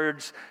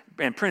guards.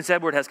 And Prince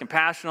Edward has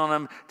compassion on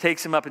him,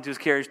 takes him up into his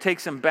carriage,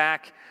 takes him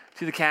back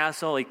to the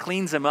castle. He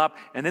cleans them up,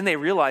 and then they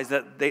realize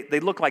that they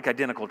look like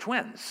identical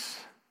twins.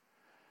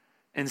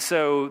 And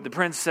so the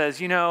prince says,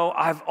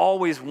 I've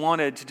always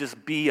wanted to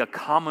just be a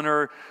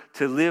commoner,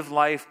 to live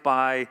life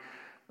by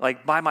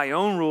my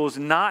own rules,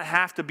 not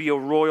have to be a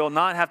royal,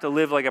 not have to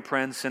live like a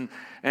prince.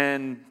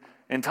 And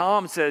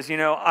Tom says,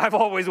 I've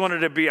always wanted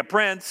to be a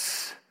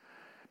prince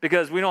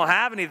because we don't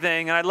have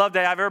anything, and I'd love to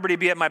have everybody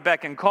be at my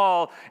beck and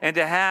call and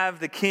to have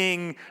the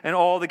king and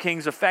all the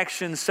king's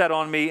affection set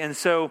on me. And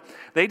so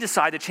they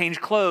decide to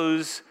change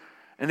clothes,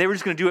 and they were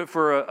just going to do it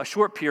for a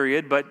short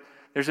period, but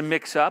there's a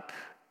mix-up.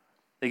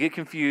 They get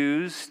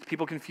confused.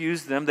 People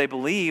confuse them. They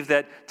believe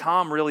that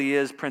Tom really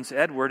is Prince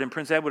Edward, and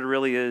Prince Edward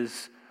really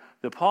is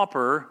the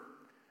pauper.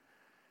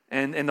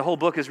 And the whole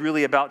book is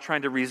really about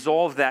trying to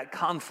resolve that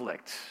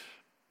conflict.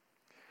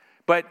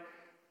 But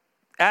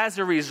as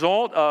a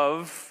result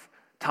of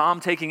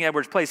Tom taking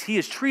Edward's place, he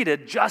is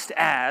treated just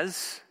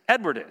as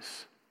Edward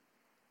is.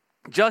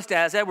 Just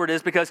as Edward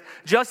is, because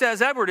just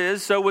as Edward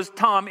is, so was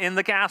Tom in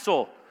the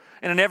castle.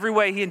 And in every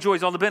way, he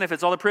enjoys all the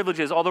benefits, all the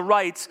privileges, all the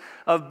rights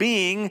of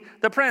being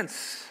the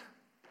prince.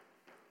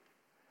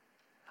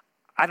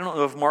 I don't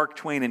know if Mark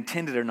Twain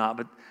intended or not,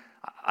 but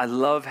I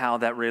love how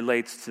that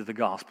relates to the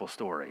gospel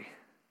story.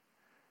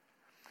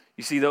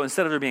 You see, though,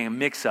 instead of there being a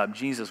mix-up,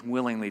 Jesus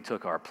willingly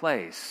took our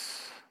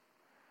place.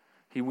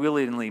 He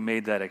willingly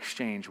made that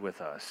exchange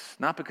with us,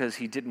 not because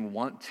he didn't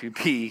want to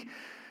be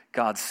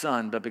God's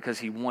son, but because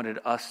he wanted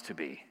us to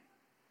be.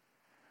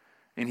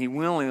 And he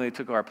willingly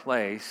took our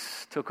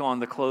place, took on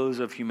the clothes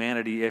of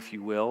humanity, if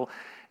you will,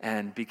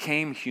 and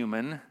became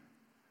human,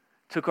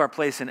 took our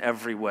place in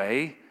every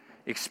way,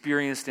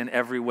 experienced in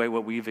every way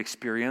what we've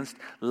experienced,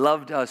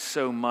 loved us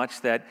so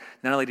much that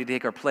not only did he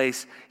take our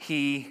place,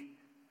 he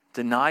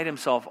denied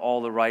himself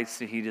all the rights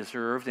that he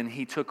deserved, and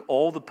he took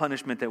all the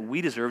punishment that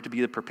we deserve to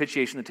be the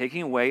propitiation, the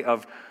taking away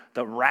of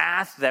the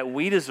wrath that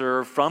we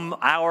deserve from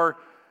our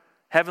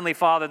Heavenly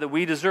Father that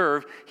we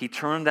deserve. He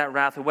turned that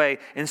wrath away.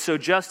 And so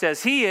just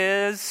as he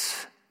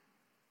is,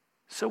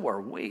 so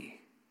are we.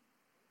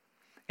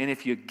 And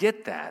if you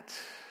get that,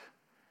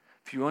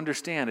 if you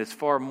understand it's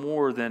far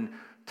more than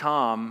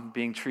Tom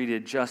being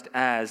treated just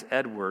as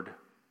Edward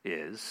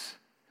is,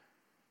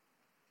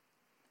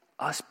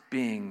 us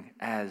being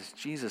as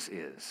Jesus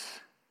is,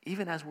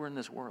 even as we're in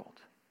this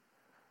world,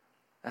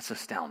 that's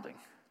astounding.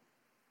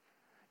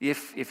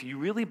 If you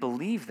really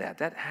believe that,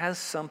 that has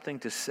something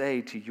to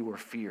say to your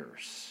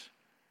fears.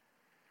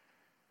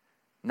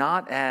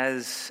 Not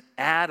as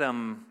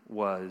Adam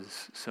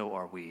was, so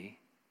are we.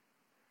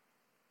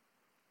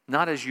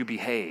 Not as you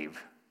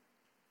behave,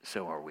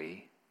 so are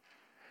we.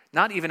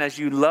 Not even as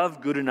you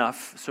love good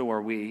enough, so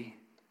are we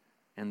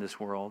in this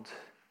world.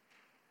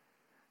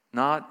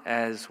 Not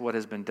as what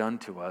has been done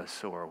to us,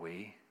 so are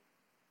we.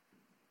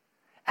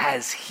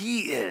 As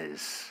he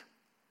is,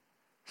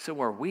 so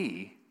are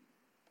we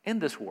in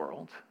this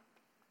world.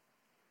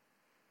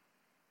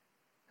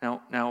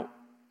 Now,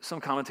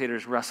 some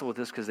commentators wrestle with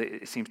this because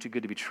it seems too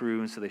good to be true,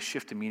 and so they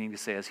shift the meaning to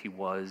say as he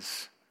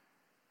was.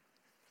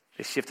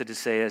 They shifted to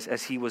say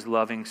as he was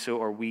loving,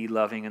 so are we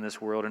loving in this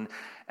world. And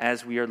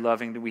as we are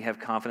loving, we have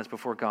confidence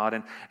before God.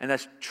 And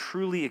that's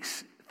truly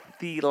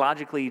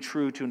theologically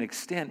true to an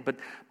extent,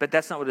 but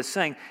that's not what it's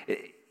saying.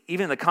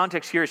 Even in the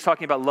context here, it's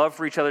talking about love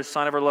for each other,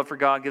 sign of our love for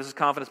God, gives us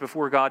confidence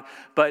before God.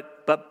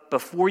 But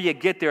before you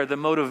get there, the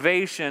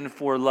motivation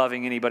for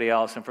loving anybody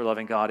else and for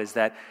loving God is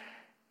that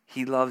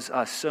he loves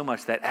us so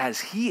much that as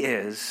he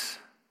is,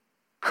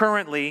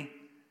 currently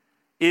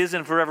is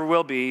and forever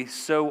will be,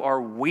 so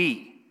are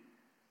we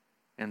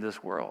in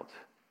this world.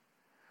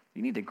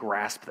 You need to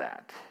grasp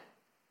that.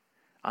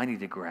 I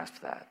need to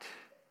grasp that.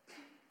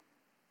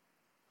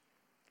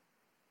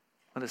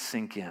 Let us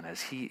sink in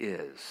as he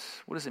is.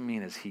 What does it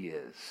mean as he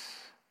is?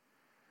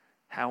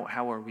 How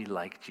are we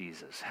like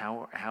Jesus?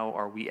 How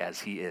are we as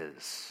he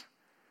is?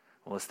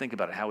 Well, let's think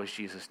about it. How is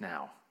Jesus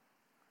now?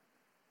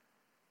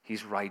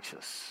 He's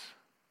righteous.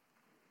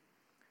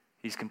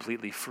 He's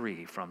completely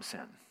free from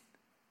sin.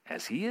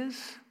 As he is,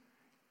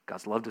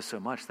 God's loved us so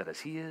much that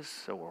as he is,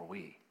 so are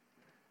we.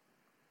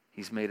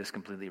 He's made us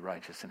completely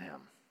righteous in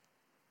him.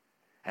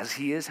 As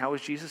he is, how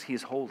is Jesus? He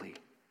is holy.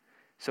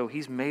 So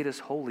he's made us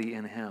holy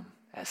in him.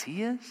 As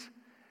he is,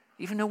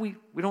 even though we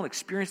don't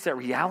experience that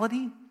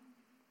reality,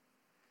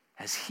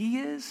 as he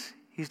is,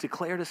 he's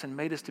declared us and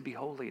made us to be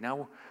holy.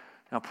 Now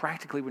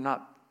practically, we're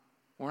not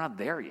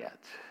there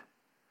yet.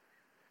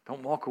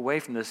 Don't walk away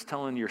from this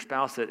telling your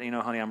spouse that,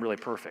 honey, I'm really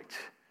perfect.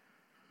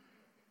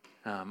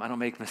 I don't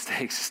make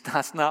mistakes.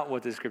 That's not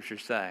what the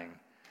scripture's saying.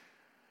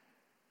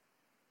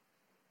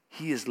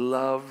 He is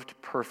loved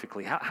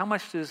perfectly. How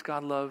much does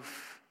God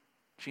love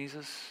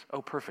Jesus?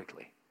 Oh,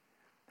 perfectly.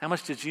 How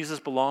much does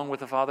Jesus belong with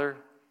the Father?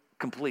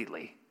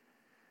 Completely.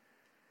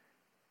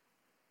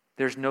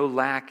 There's no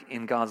lack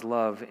in God's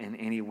love in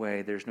any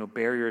way. There's no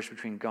barriers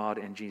between God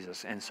and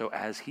Jesus. And so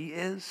as he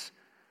is,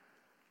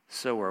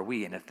 so are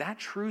we. And if that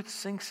truth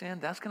sinks in,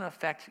 that's going to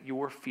affect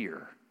your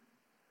fear.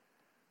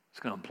 It's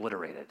going to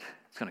obliterate it.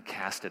 It's going to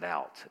cast it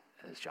out,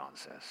 as John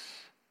says.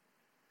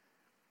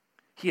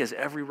 He has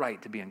every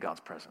right to be in God's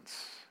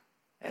presence.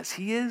 As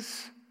he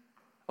is,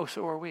 oh,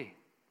 so are we.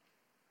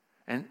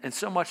 And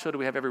so much so do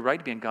we have every right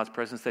to be in God's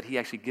presence that he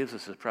actually gives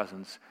us his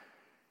presence,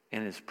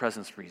 and his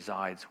presence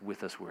resides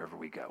with us wherever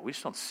we go. We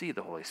just don't see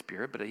the Holy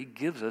Spirit, but he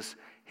gives us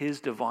his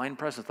divine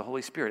presence, the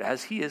Holy Spirit.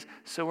 As he is,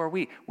 so are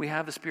we. We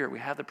have the Spirit. We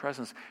have the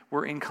presence.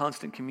 We're in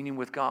constant communion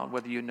with God,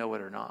 whether you know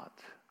it or not,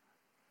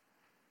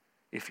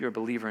 if you're a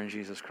believer in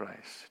Jesus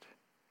Christ.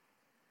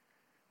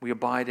 We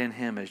abide in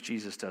him as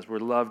Jesus does. We're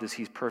loved as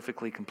he's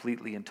perfectly,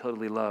 completely, and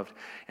totally loved.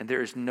 And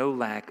there is no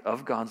lack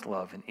of God's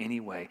love in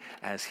any way.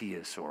 As he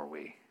is, so are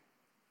we.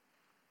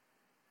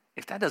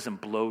 If that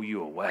doesn't blow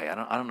you away,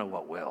 I don't know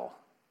what will.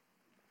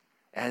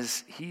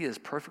 As he is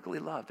perfectly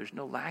loved, there's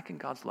no lack in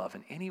God's love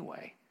in any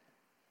way.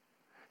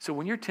 So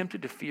when you're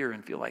tempted to fear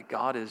and feel like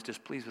God is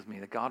displeased with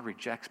me, that God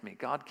rejects me,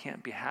 God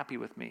can't be happy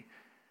with me,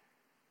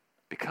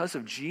 because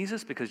of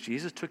Jesus, because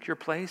Jesus took your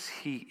place,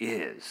 he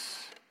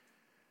is.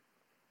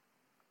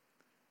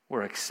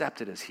 We're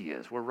accepted as he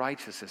is. We're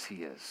righteous as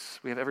he is.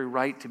 We have every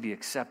right to be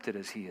accepted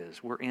as he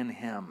is. We're in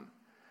him.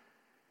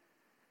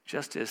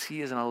 Just as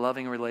he is in a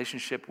loving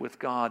relationship with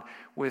God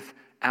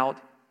without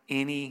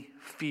any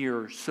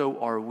fear, so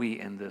are we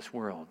in this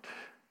world.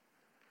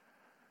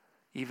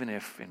 Even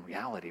if in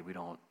reality we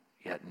don't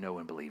yet know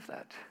and believe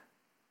that.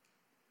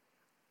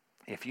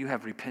 if you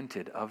have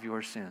repented of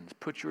your sins,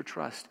 put your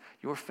trust,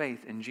 your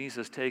faith in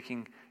Jesus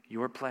taking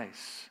your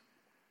place,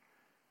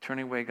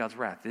 turning away God's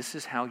wrath, this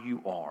is how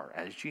you are.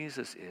 As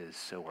Jesus is,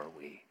 so are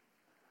we.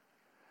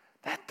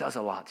 That does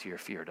a lot to your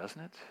fear,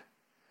 doesn't it?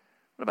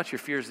 What about your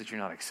fears that you're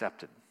not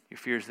accepted? Your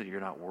fears that you're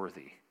not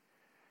worthy?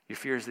 Your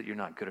fears that you're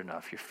not good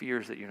enough? Your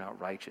fears that you're not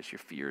righteous? Your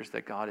fears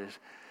that God is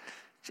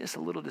just a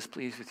little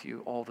displeased with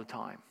you all the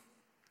time?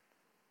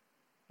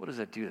 What does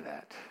that do to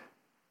that?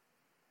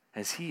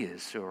 As he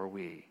is, so are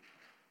we.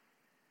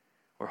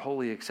 We're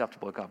wholly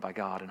acceptable by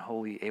God and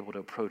wholly able to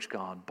approach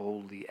God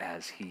boldly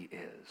as he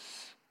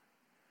is.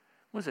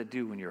 What does that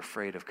do when you're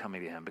afraid of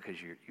coming to him because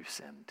you've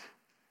sinned?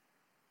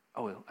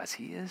 Oh, as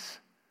he is,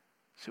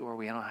 so are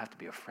we. I don't have to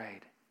be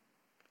afraid.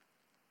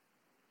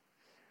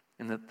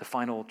 And the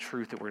final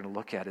truth that we're going to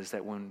look at is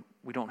that when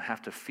we don't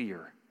have to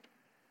fear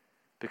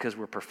because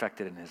we're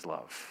perfected in his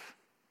love.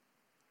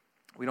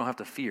 We don't have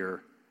to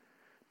fear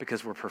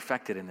because we're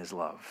perfected in his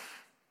love.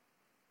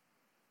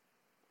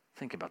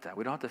 Think about that.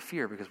 We don't have to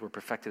fear because we're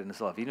perfected in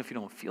his love, even if you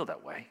don't feel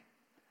that way.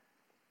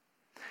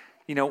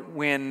 You know,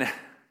 when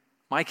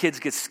my kids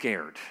get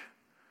scared,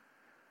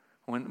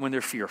 when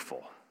they're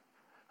fearful,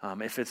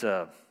 if it's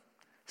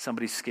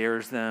somebody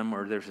scares them,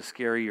 or there's a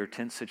scary or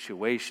tense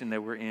situation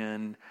that we're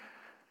in,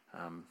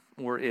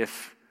 or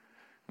if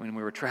when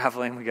we were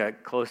traveling we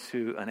got close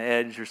to an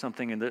edge or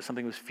something and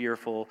something was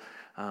fearful,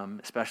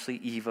 especially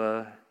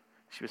Eva.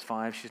 She was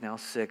 5, she's now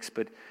 6,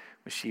 but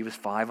when she was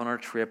 5 on our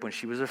trip, when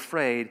she was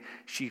afraid,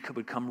 she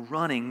would come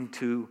running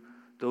to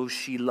those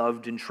she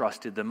loved and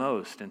trusted the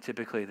most, and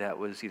typically that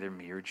was either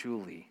me or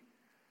Julie.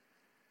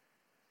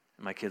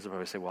 And my kids will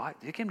probably say, well,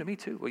 they came to me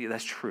too. Well, yeah,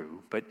 that's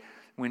true, but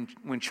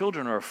when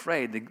children are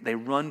afraid, they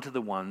run to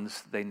the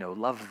ones they know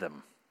love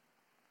them.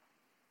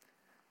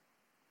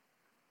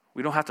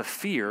 We don't have to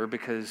fear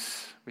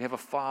because we have a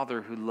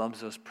Father who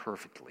loves us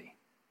perfectly.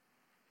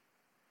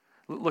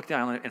 Look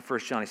down in 1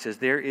 John. He says,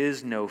 there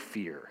is no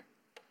fear.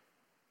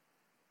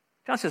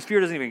 John says fear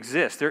doesn't even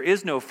exist. There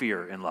is no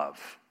fear in love.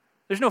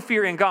 There's no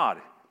fear in God.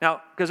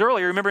 Now, because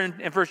earlier, remember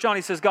in 1 John,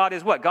 he says God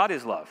is what? God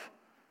is love.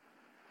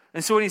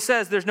 And so when he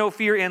says there's no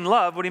fear in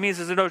love, what he means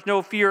is there's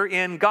no fear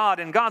in God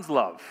and God's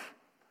love.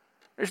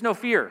 There's no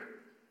fear.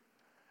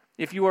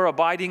 If you are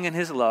abiding in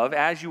his love,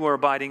 as you are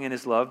abiding in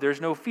his love, there's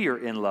no fear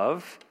in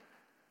love.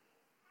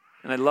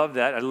 And I love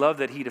that. I love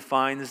that he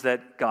defines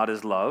that God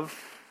is love.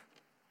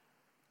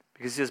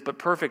 Because he says, but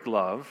perfect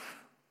love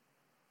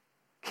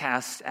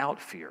casts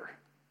out fear.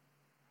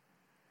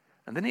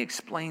 And then he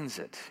explains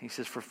it. He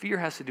says, for fear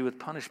has to do with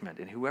punishment,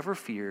 and whoever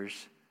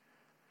fears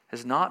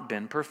has not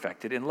been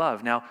perfected in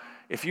love. Now,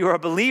 if you are a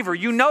believer,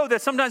 you know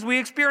that sometimes we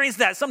experience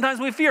that.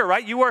 Sometimes we fear,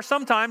 right? You are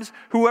sometimes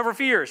whoever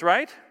fears,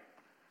 right?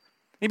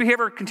 Anybody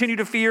ever continue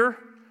to fear?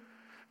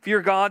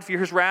 Fear God, fear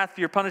his wrath,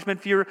 fear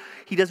punishment, fear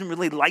he doesn't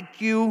really like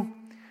you.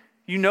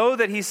 You know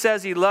that he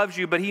says he loves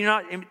you, but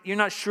you're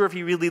not sure if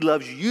he really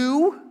loves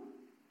you.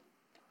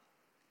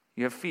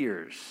 You have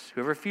fears.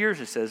 Whoever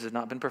fears, it says, has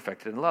not been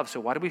perfected in love. So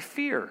why do we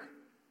fear?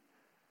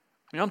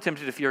 I mean, I'm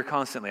tempted to fear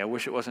constantly. I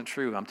wish it wasn't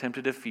true. I'm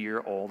tempted to fear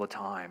all the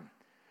time.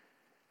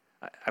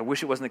 I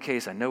wish it wasn't the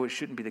case. I know it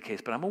shouldn't be the case,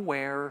 but I'm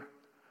aware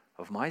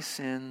of my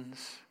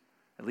sins,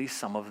 at least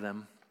some of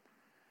them.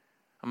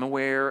 I'm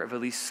aware of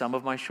at least some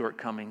of my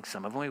shortcomings,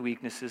 some of my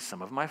weaknesses,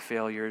 some of my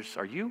failures.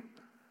 Are you?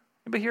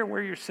 Anybody here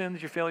aware of your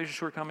sins, your failures, your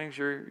shortcomings,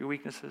 your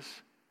weaknesses?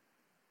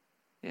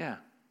 Yeah.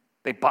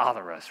 They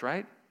bother us,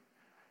 right?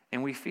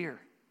 And we fear.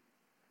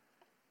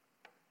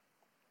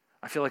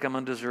 I feel like I'm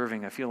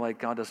undeserving. I feel like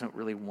God doesn't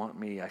really want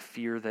me. I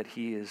fear that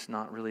he is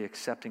not really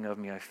accepting of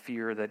me. I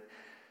fear that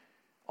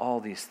all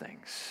these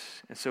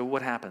things. And so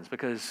what happens?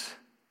 Because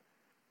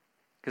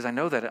I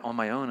know that on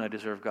my own I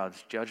deserve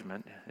God's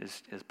judgment,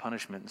 his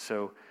punishment. And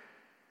so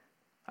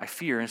I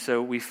fear. And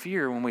so we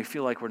fear when we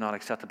feel like we're not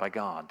accepted by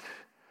God.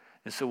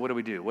 And so what do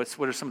we do? What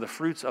are some of the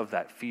fruits of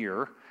that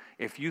fear?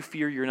 If you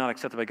fear you're not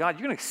accepted by God,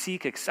 you're going to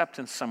seek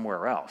acceptance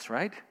somewhere else,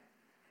 right?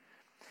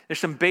 There's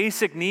some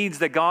basic needs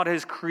that God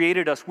has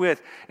created us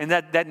with, and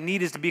that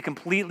need is to be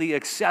completely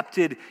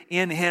accepted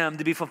in him,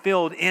 to be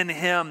fulfilled in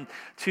him,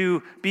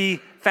 to be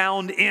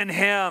found in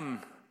him,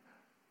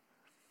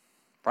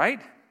 right?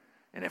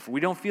 And if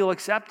we don't feel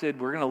accepted,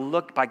 we're going to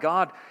look by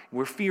God,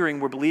 we're fearing,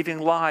 we're believing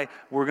a lie,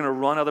 we're going to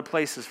run other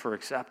places for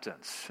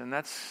acceptance. And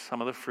that's some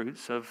of the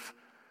fruits of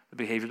the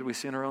behavior that we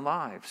see in our own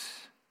lives.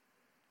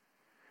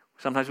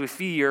 Sometimes we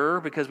fear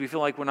because we feel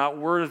like we're not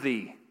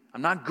worthy.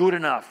 I'm not good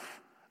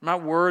enough. I'm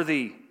not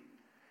worthy.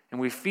 And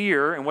we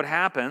fear, and what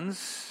happens?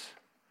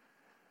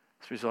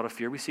 As a result of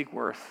fear, we seek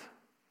worth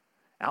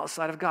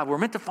outside of God. We're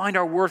meant to find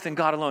our worth in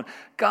God alone.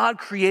 God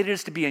created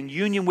us to be in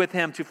union with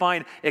him, to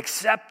find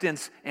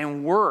acceptance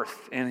and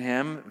worth in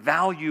him,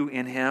 value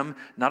in him,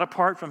 not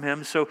apart from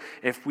him. So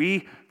if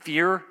we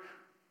fear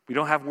we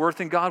don't have worth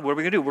in God, what are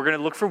we going to do? We're going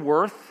to look for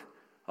worth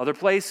other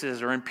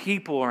places or in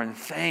people or in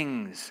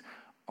things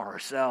or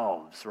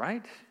ourselves,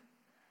 right?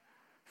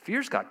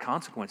 Fear's got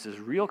consequences,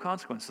 real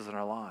consequences in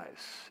our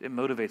lives. It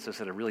motivates us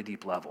at a really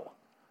deep level.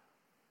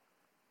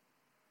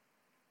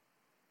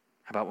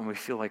 How about when we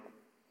feel like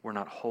we're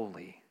not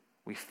holy.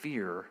 We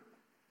fear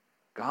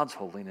God's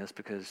holiness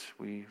because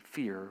we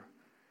fear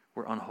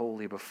we're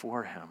unholy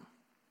before him.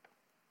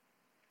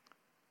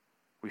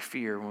 We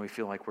fear when we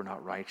feel like we're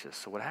not righteous.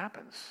 So what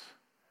happens?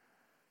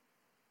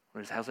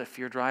 How does that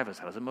fear drive us?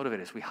 How does it motivate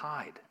us? We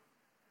hide.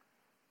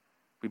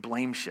 We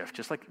blame shift.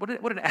 Just like, what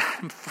did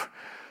Adam,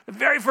 the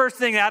very first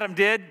thing Adam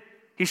did,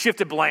 he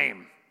shifted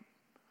blame.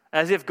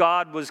 As if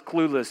God was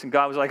clueless and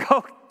God was like,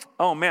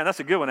 oh man,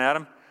 that's a good one,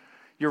 Adam.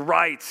 You're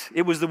right.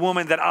 It was the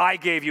woman that I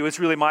gave you. It's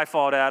really my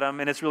fault, Adam,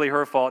 and it's really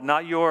her fault,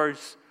 not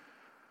yours.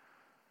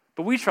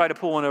 But we try to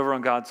pull one over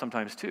on God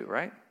sometimes too,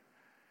 right?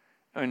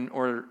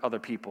 Or other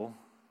people.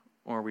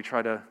 Or we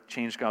try to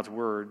change God's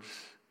words.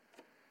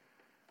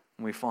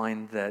 And we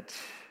find that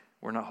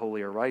we're not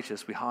holy or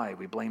righteous. We hide.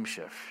 We blame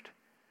shift.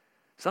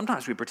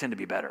 Sometimes we pretend to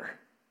be better.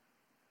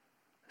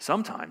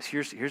 Sometimes,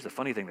 here's the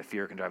funny thing that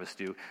fear can drive us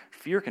to do.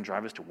 Fear can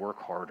drive us to work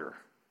harder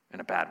in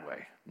a bad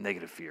way.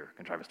 Negative fear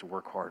can drive us to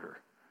work harder.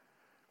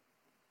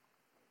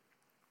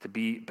 To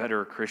be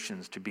better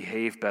Christians, to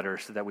behave better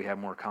so that we have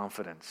more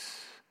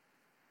confidence.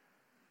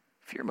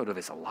 Fear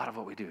motivates a lot of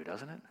what we do,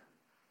 doesn't it?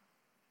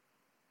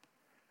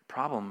 The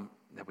problem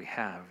that we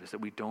have is that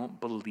we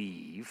don't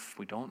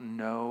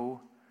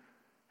know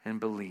and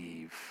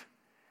believe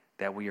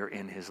that we are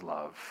in his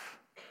love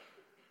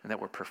and that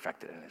we're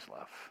perfected in his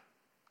love.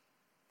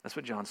 That's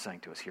what John's saying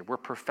to us here. We're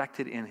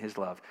perfected in his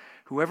love.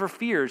 Whoever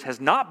fears has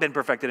not been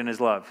perfected in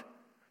his love.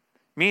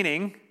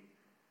 Meaning,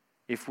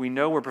 if we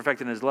know we're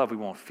perfected in his love, we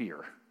won't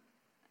fear.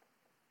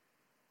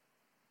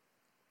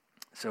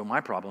 So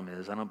my problem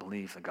is I don't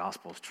believe the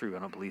gospel is true. I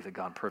don't believe that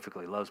God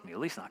perfectly loves me, at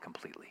least not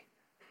completely.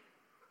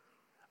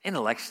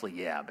 Intellectually,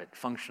 yeah, but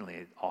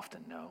functionally,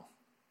 often no.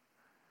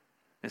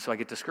 And so I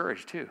get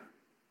discouraged too.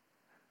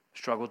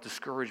 Struggle with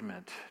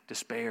discouragement,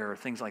 despair,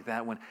 things like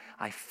that. When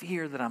I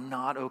fear that I'm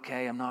not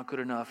okay, I'm not good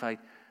enough,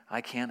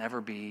 I can't ever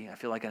be, I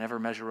feel like I never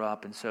measure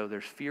up, and so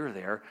there's fear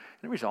there.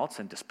 And it results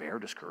in despair,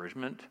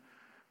 discouragement,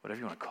 whatever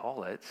you want to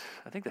call it.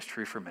 I think that's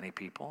true for many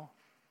people.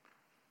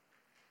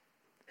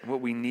 And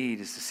what we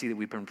need is to see that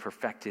we've been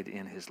perfected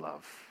in his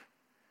love.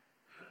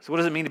 So what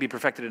does it mean to be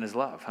perfected in his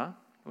love, huh?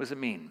 What does it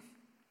mean?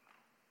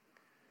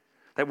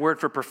 That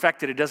word for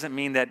perfected, it doesn't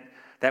mean that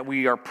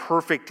we are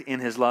perfect in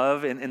his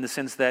love in the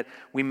sense that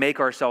we make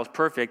ourselves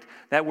perfect.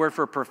 That word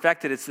for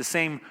perfected, it's the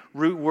same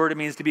root word. It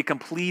means to be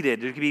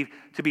completed,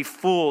 to be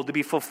full, to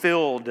be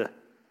fulfilled.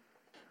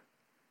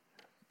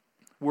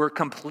 We're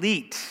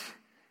complete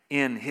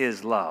in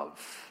his love.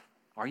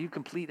 Are you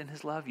complete in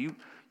his love?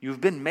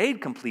 You've been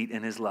made complete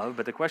in his love,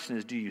 but the question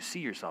is, do you see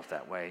yourself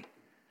that way?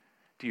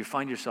 Do you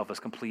find yourself as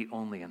complete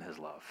only in his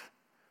love?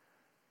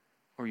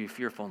 Or are you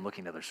fearful and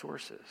looking to other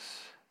sources?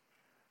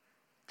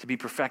 To be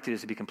perfected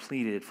is to be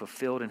completed,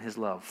 fulfilled in his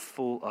love,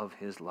 full of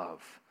his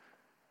love.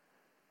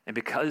 And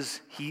because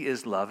he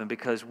is love, and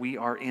because we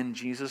are in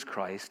Jesus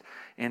Christ,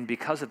 and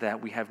because of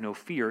that, we have no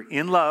fear.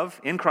 In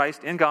love, in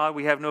Christ, in God,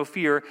 we have no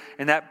fear.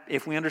 And that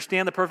if we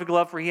understand the perfect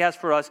love he has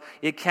for us,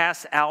 it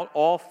casts out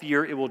all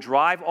fear. It will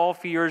drive all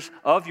fears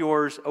of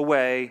yours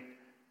away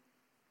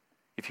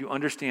if you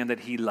understand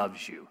that he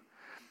loves you.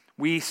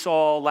 We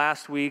saw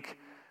last week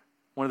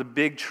one of the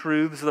big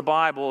truths of the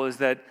Bible is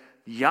that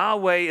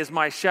Yahweh is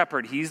my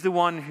shepherd. He's the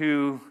one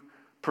who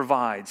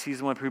provides. He's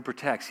the one who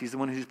protects. He's the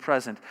one who's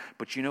present.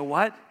 But you know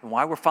what? And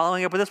why we're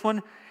following up with this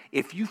one?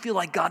 If you feel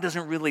like God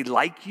doesn't really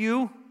like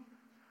you,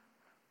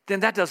 then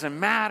that doesn't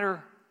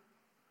matter.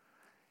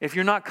 If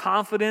you're not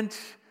confident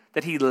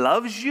that he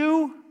loves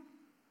you,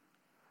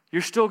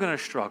 you're still going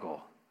to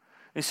struggle.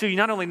 And so you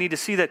not only need to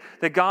see that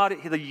God,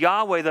 the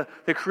Yahweh,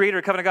 the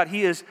creator, covenant God,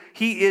 he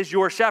is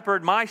your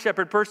shepherd, my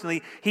shepherd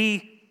personally.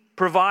 He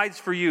provides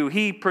for you.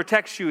 He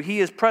protects you. He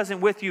is present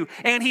with you.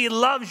 And he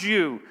loves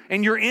you.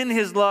 And you're in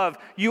his love.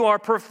 You are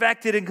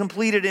perfected and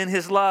completed in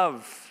his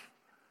love.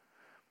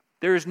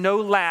 There is no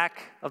lack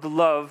of the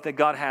love that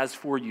God has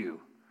for you.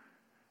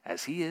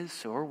 As he is,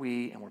 so are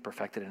we, and we're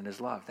perfected in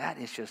his love. That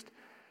is just,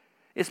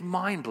 it's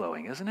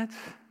mind-blowing, isn't it?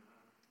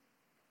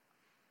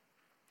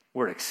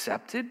 We're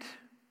accepted.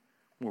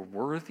 We're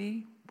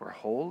worthy. We're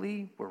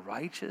holy. We're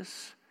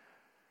righteous.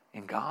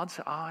 In God's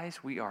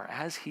eyes, we are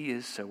as he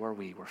is, so are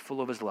we. We're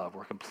full of his love.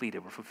 We're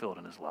completed. We're fulfilled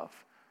in his love.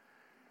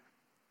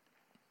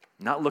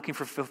 Not looking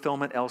for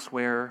fulfillment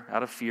elsewhere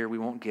out of fear. We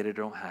won't get it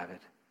or don't have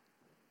it.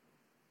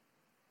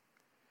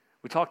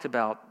 We talked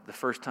about the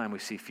first time we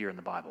see fear in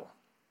the Bible.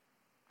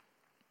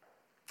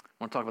 I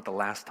want to talk about the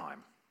last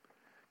time,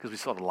 because we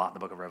saw it a lot in the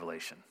book of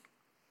Revelation.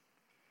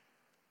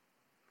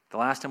 The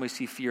last time we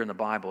see fear in the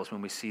Bible is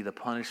when we see the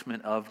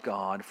punishment of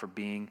God for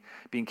being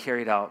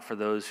carried out for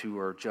those who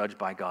are judged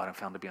by God and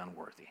found to be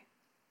unworthy.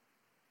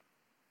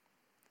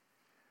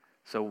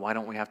 So why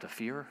don't we have to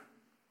fear?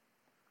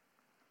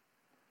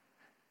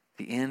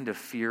 The end of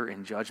fear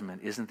and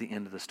judgment isn't the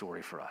end of the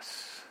story for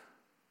us.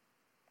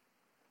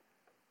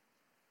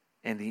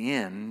 In the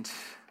end,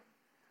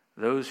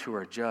 those who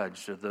are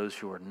judged are those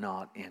who are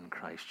not in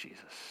Christ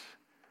Jesus.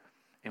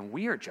 And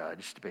we are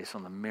judged based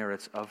on the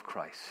merits of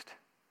Christ.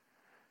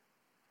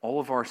 All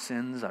of our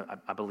sins,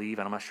 I believe,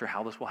 and I'm not sure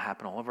how this will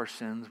happen, all of our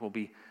sins will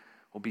be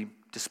will be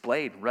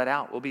displayed, read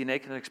out. We'll be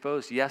naked and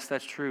exposed. Yes,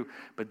 that's true.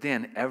 But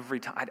then every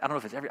time, I don't know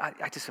if it's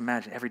I just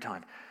imagine every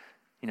time,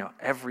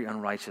 every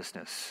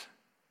unrighteousness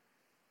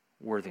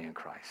worthy in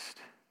Christ.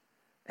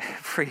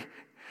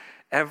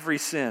 Every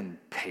sin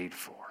paid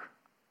for.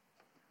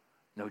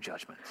 No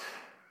judgment.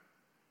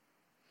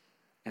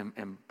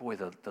 And boy,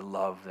 the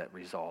love that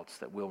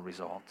will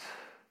result.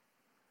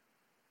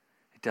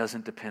 It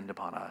doesn't depend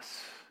upon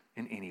us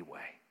in any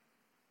way.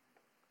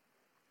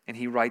 And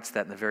he writes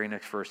that in the very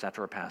next verse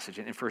after our passage.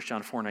 In 1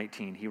 John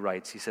 4:19,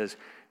 he says,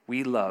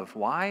 we love.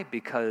 Why?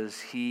 Because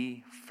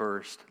he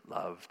first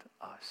loved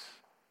us.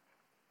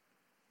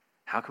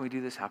 How can we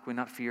do this? How can we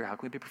not fear? How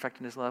can we be perfect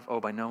in his love? Oh,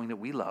 by knowing that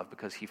we love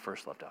because he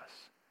first loved us.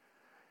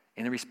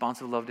 And the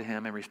response of love to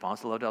him and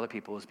response to love to other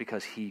people is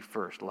because he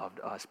first loved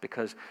us,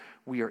 because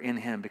we are in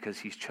him, because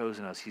he's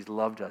chosen us, he's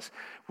loved us.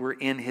 We're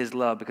in his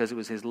love because it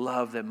was his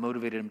love that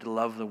motivated him to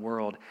love the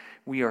world.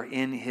 We are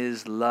in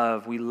his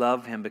love. We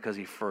love him because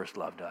he first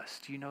loved us.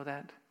 Do you know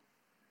that?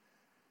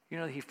 You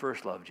know that he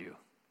first loved you.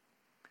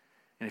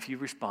 And if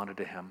you've responded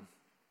to him,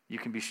 you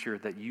can be sure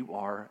that you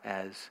are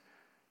as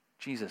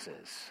Jesus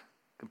is,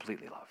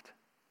 completely loved.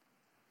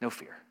 No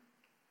fear.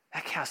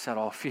 That casts out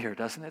all fear,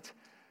 doesn't it?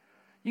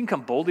 You can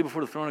come boldly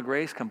before the throne of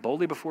grace, come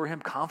boldly before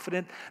him,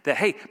 confident that,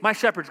 hey, my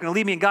shepherd's going to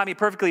lead me and guide me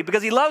perfectly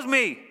because he loves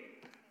me.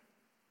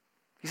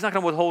 He's not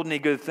going to withhold any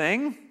good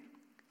thing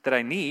that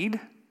I need.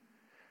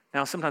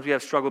 Now, sometimes we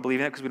have struggle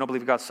believing that because we don't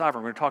believe God's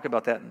sovereign. We're going to talk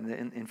about that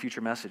in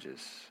future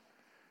messages.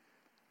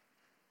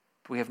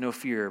 But we have no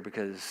fear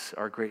because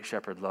our great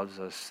shepherd loves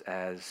us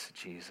as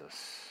Jesus.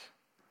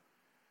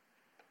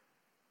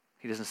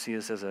 He doesn't see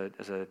us as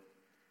a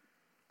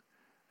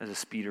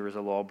speeder, as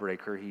a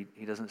lawbreaker.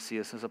 He doesn't see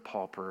us as a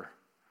pauper.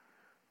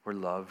 We're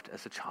loved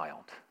as a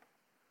child,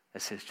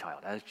 as his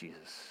child, as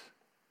Jesus.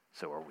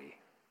 So are we.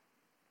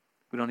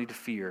 We don't need to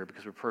fear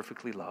because we're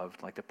perfectly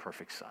loved like the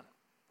perfect Son.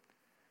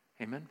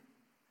 Amen?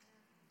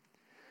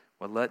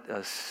 Well, let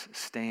us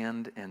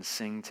stand and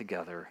sing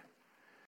together